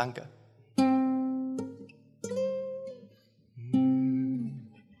 Danke.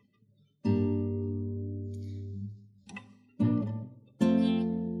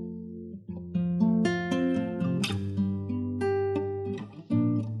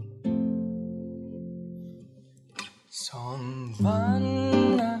 Som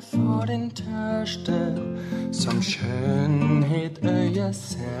vann for den tørste, som skjønnhet øyet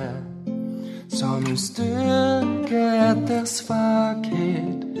ser, som styrke etter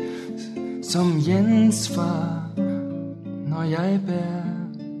svakhet, som gjensvar når jeg ber.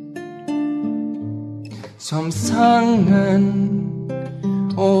 Som sangen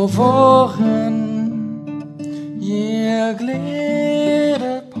og våren gir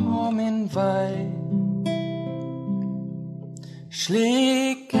glede på min vei.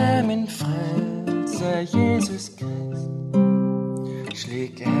 Slik er min frelse, Jesus Krist.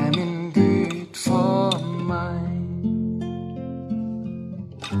 Slik er min Gud for meg.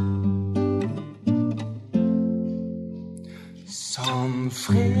 Som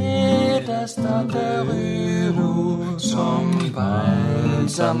fredagsdatter uro, som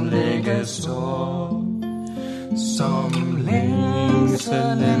balsam ligger sår, som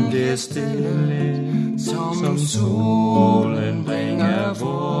længselen bliver stille, som solen bringer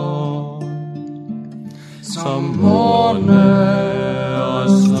vår, som måne og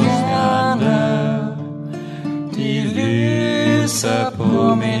stjerner, de lyser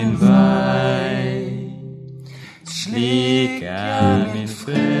på min vej. Slik er min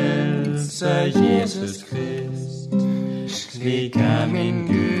frelse, Jesus Krist, slik er min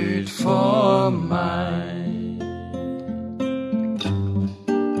Gud for mig.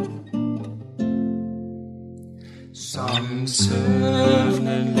 Som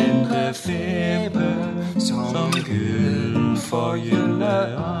søvnen lindrer feber, som guld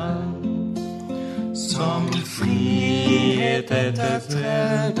forgylder alt, som frihet etter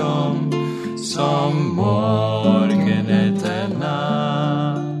trældom, som morgen etter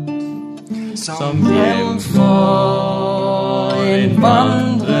natt, som hjem for en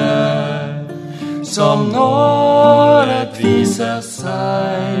vandrer, som nådet viser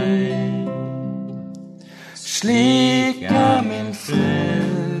seg. Slik er min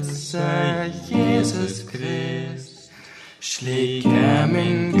frelse, Jesus Krist, slik er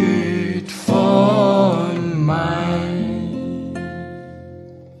min Gud.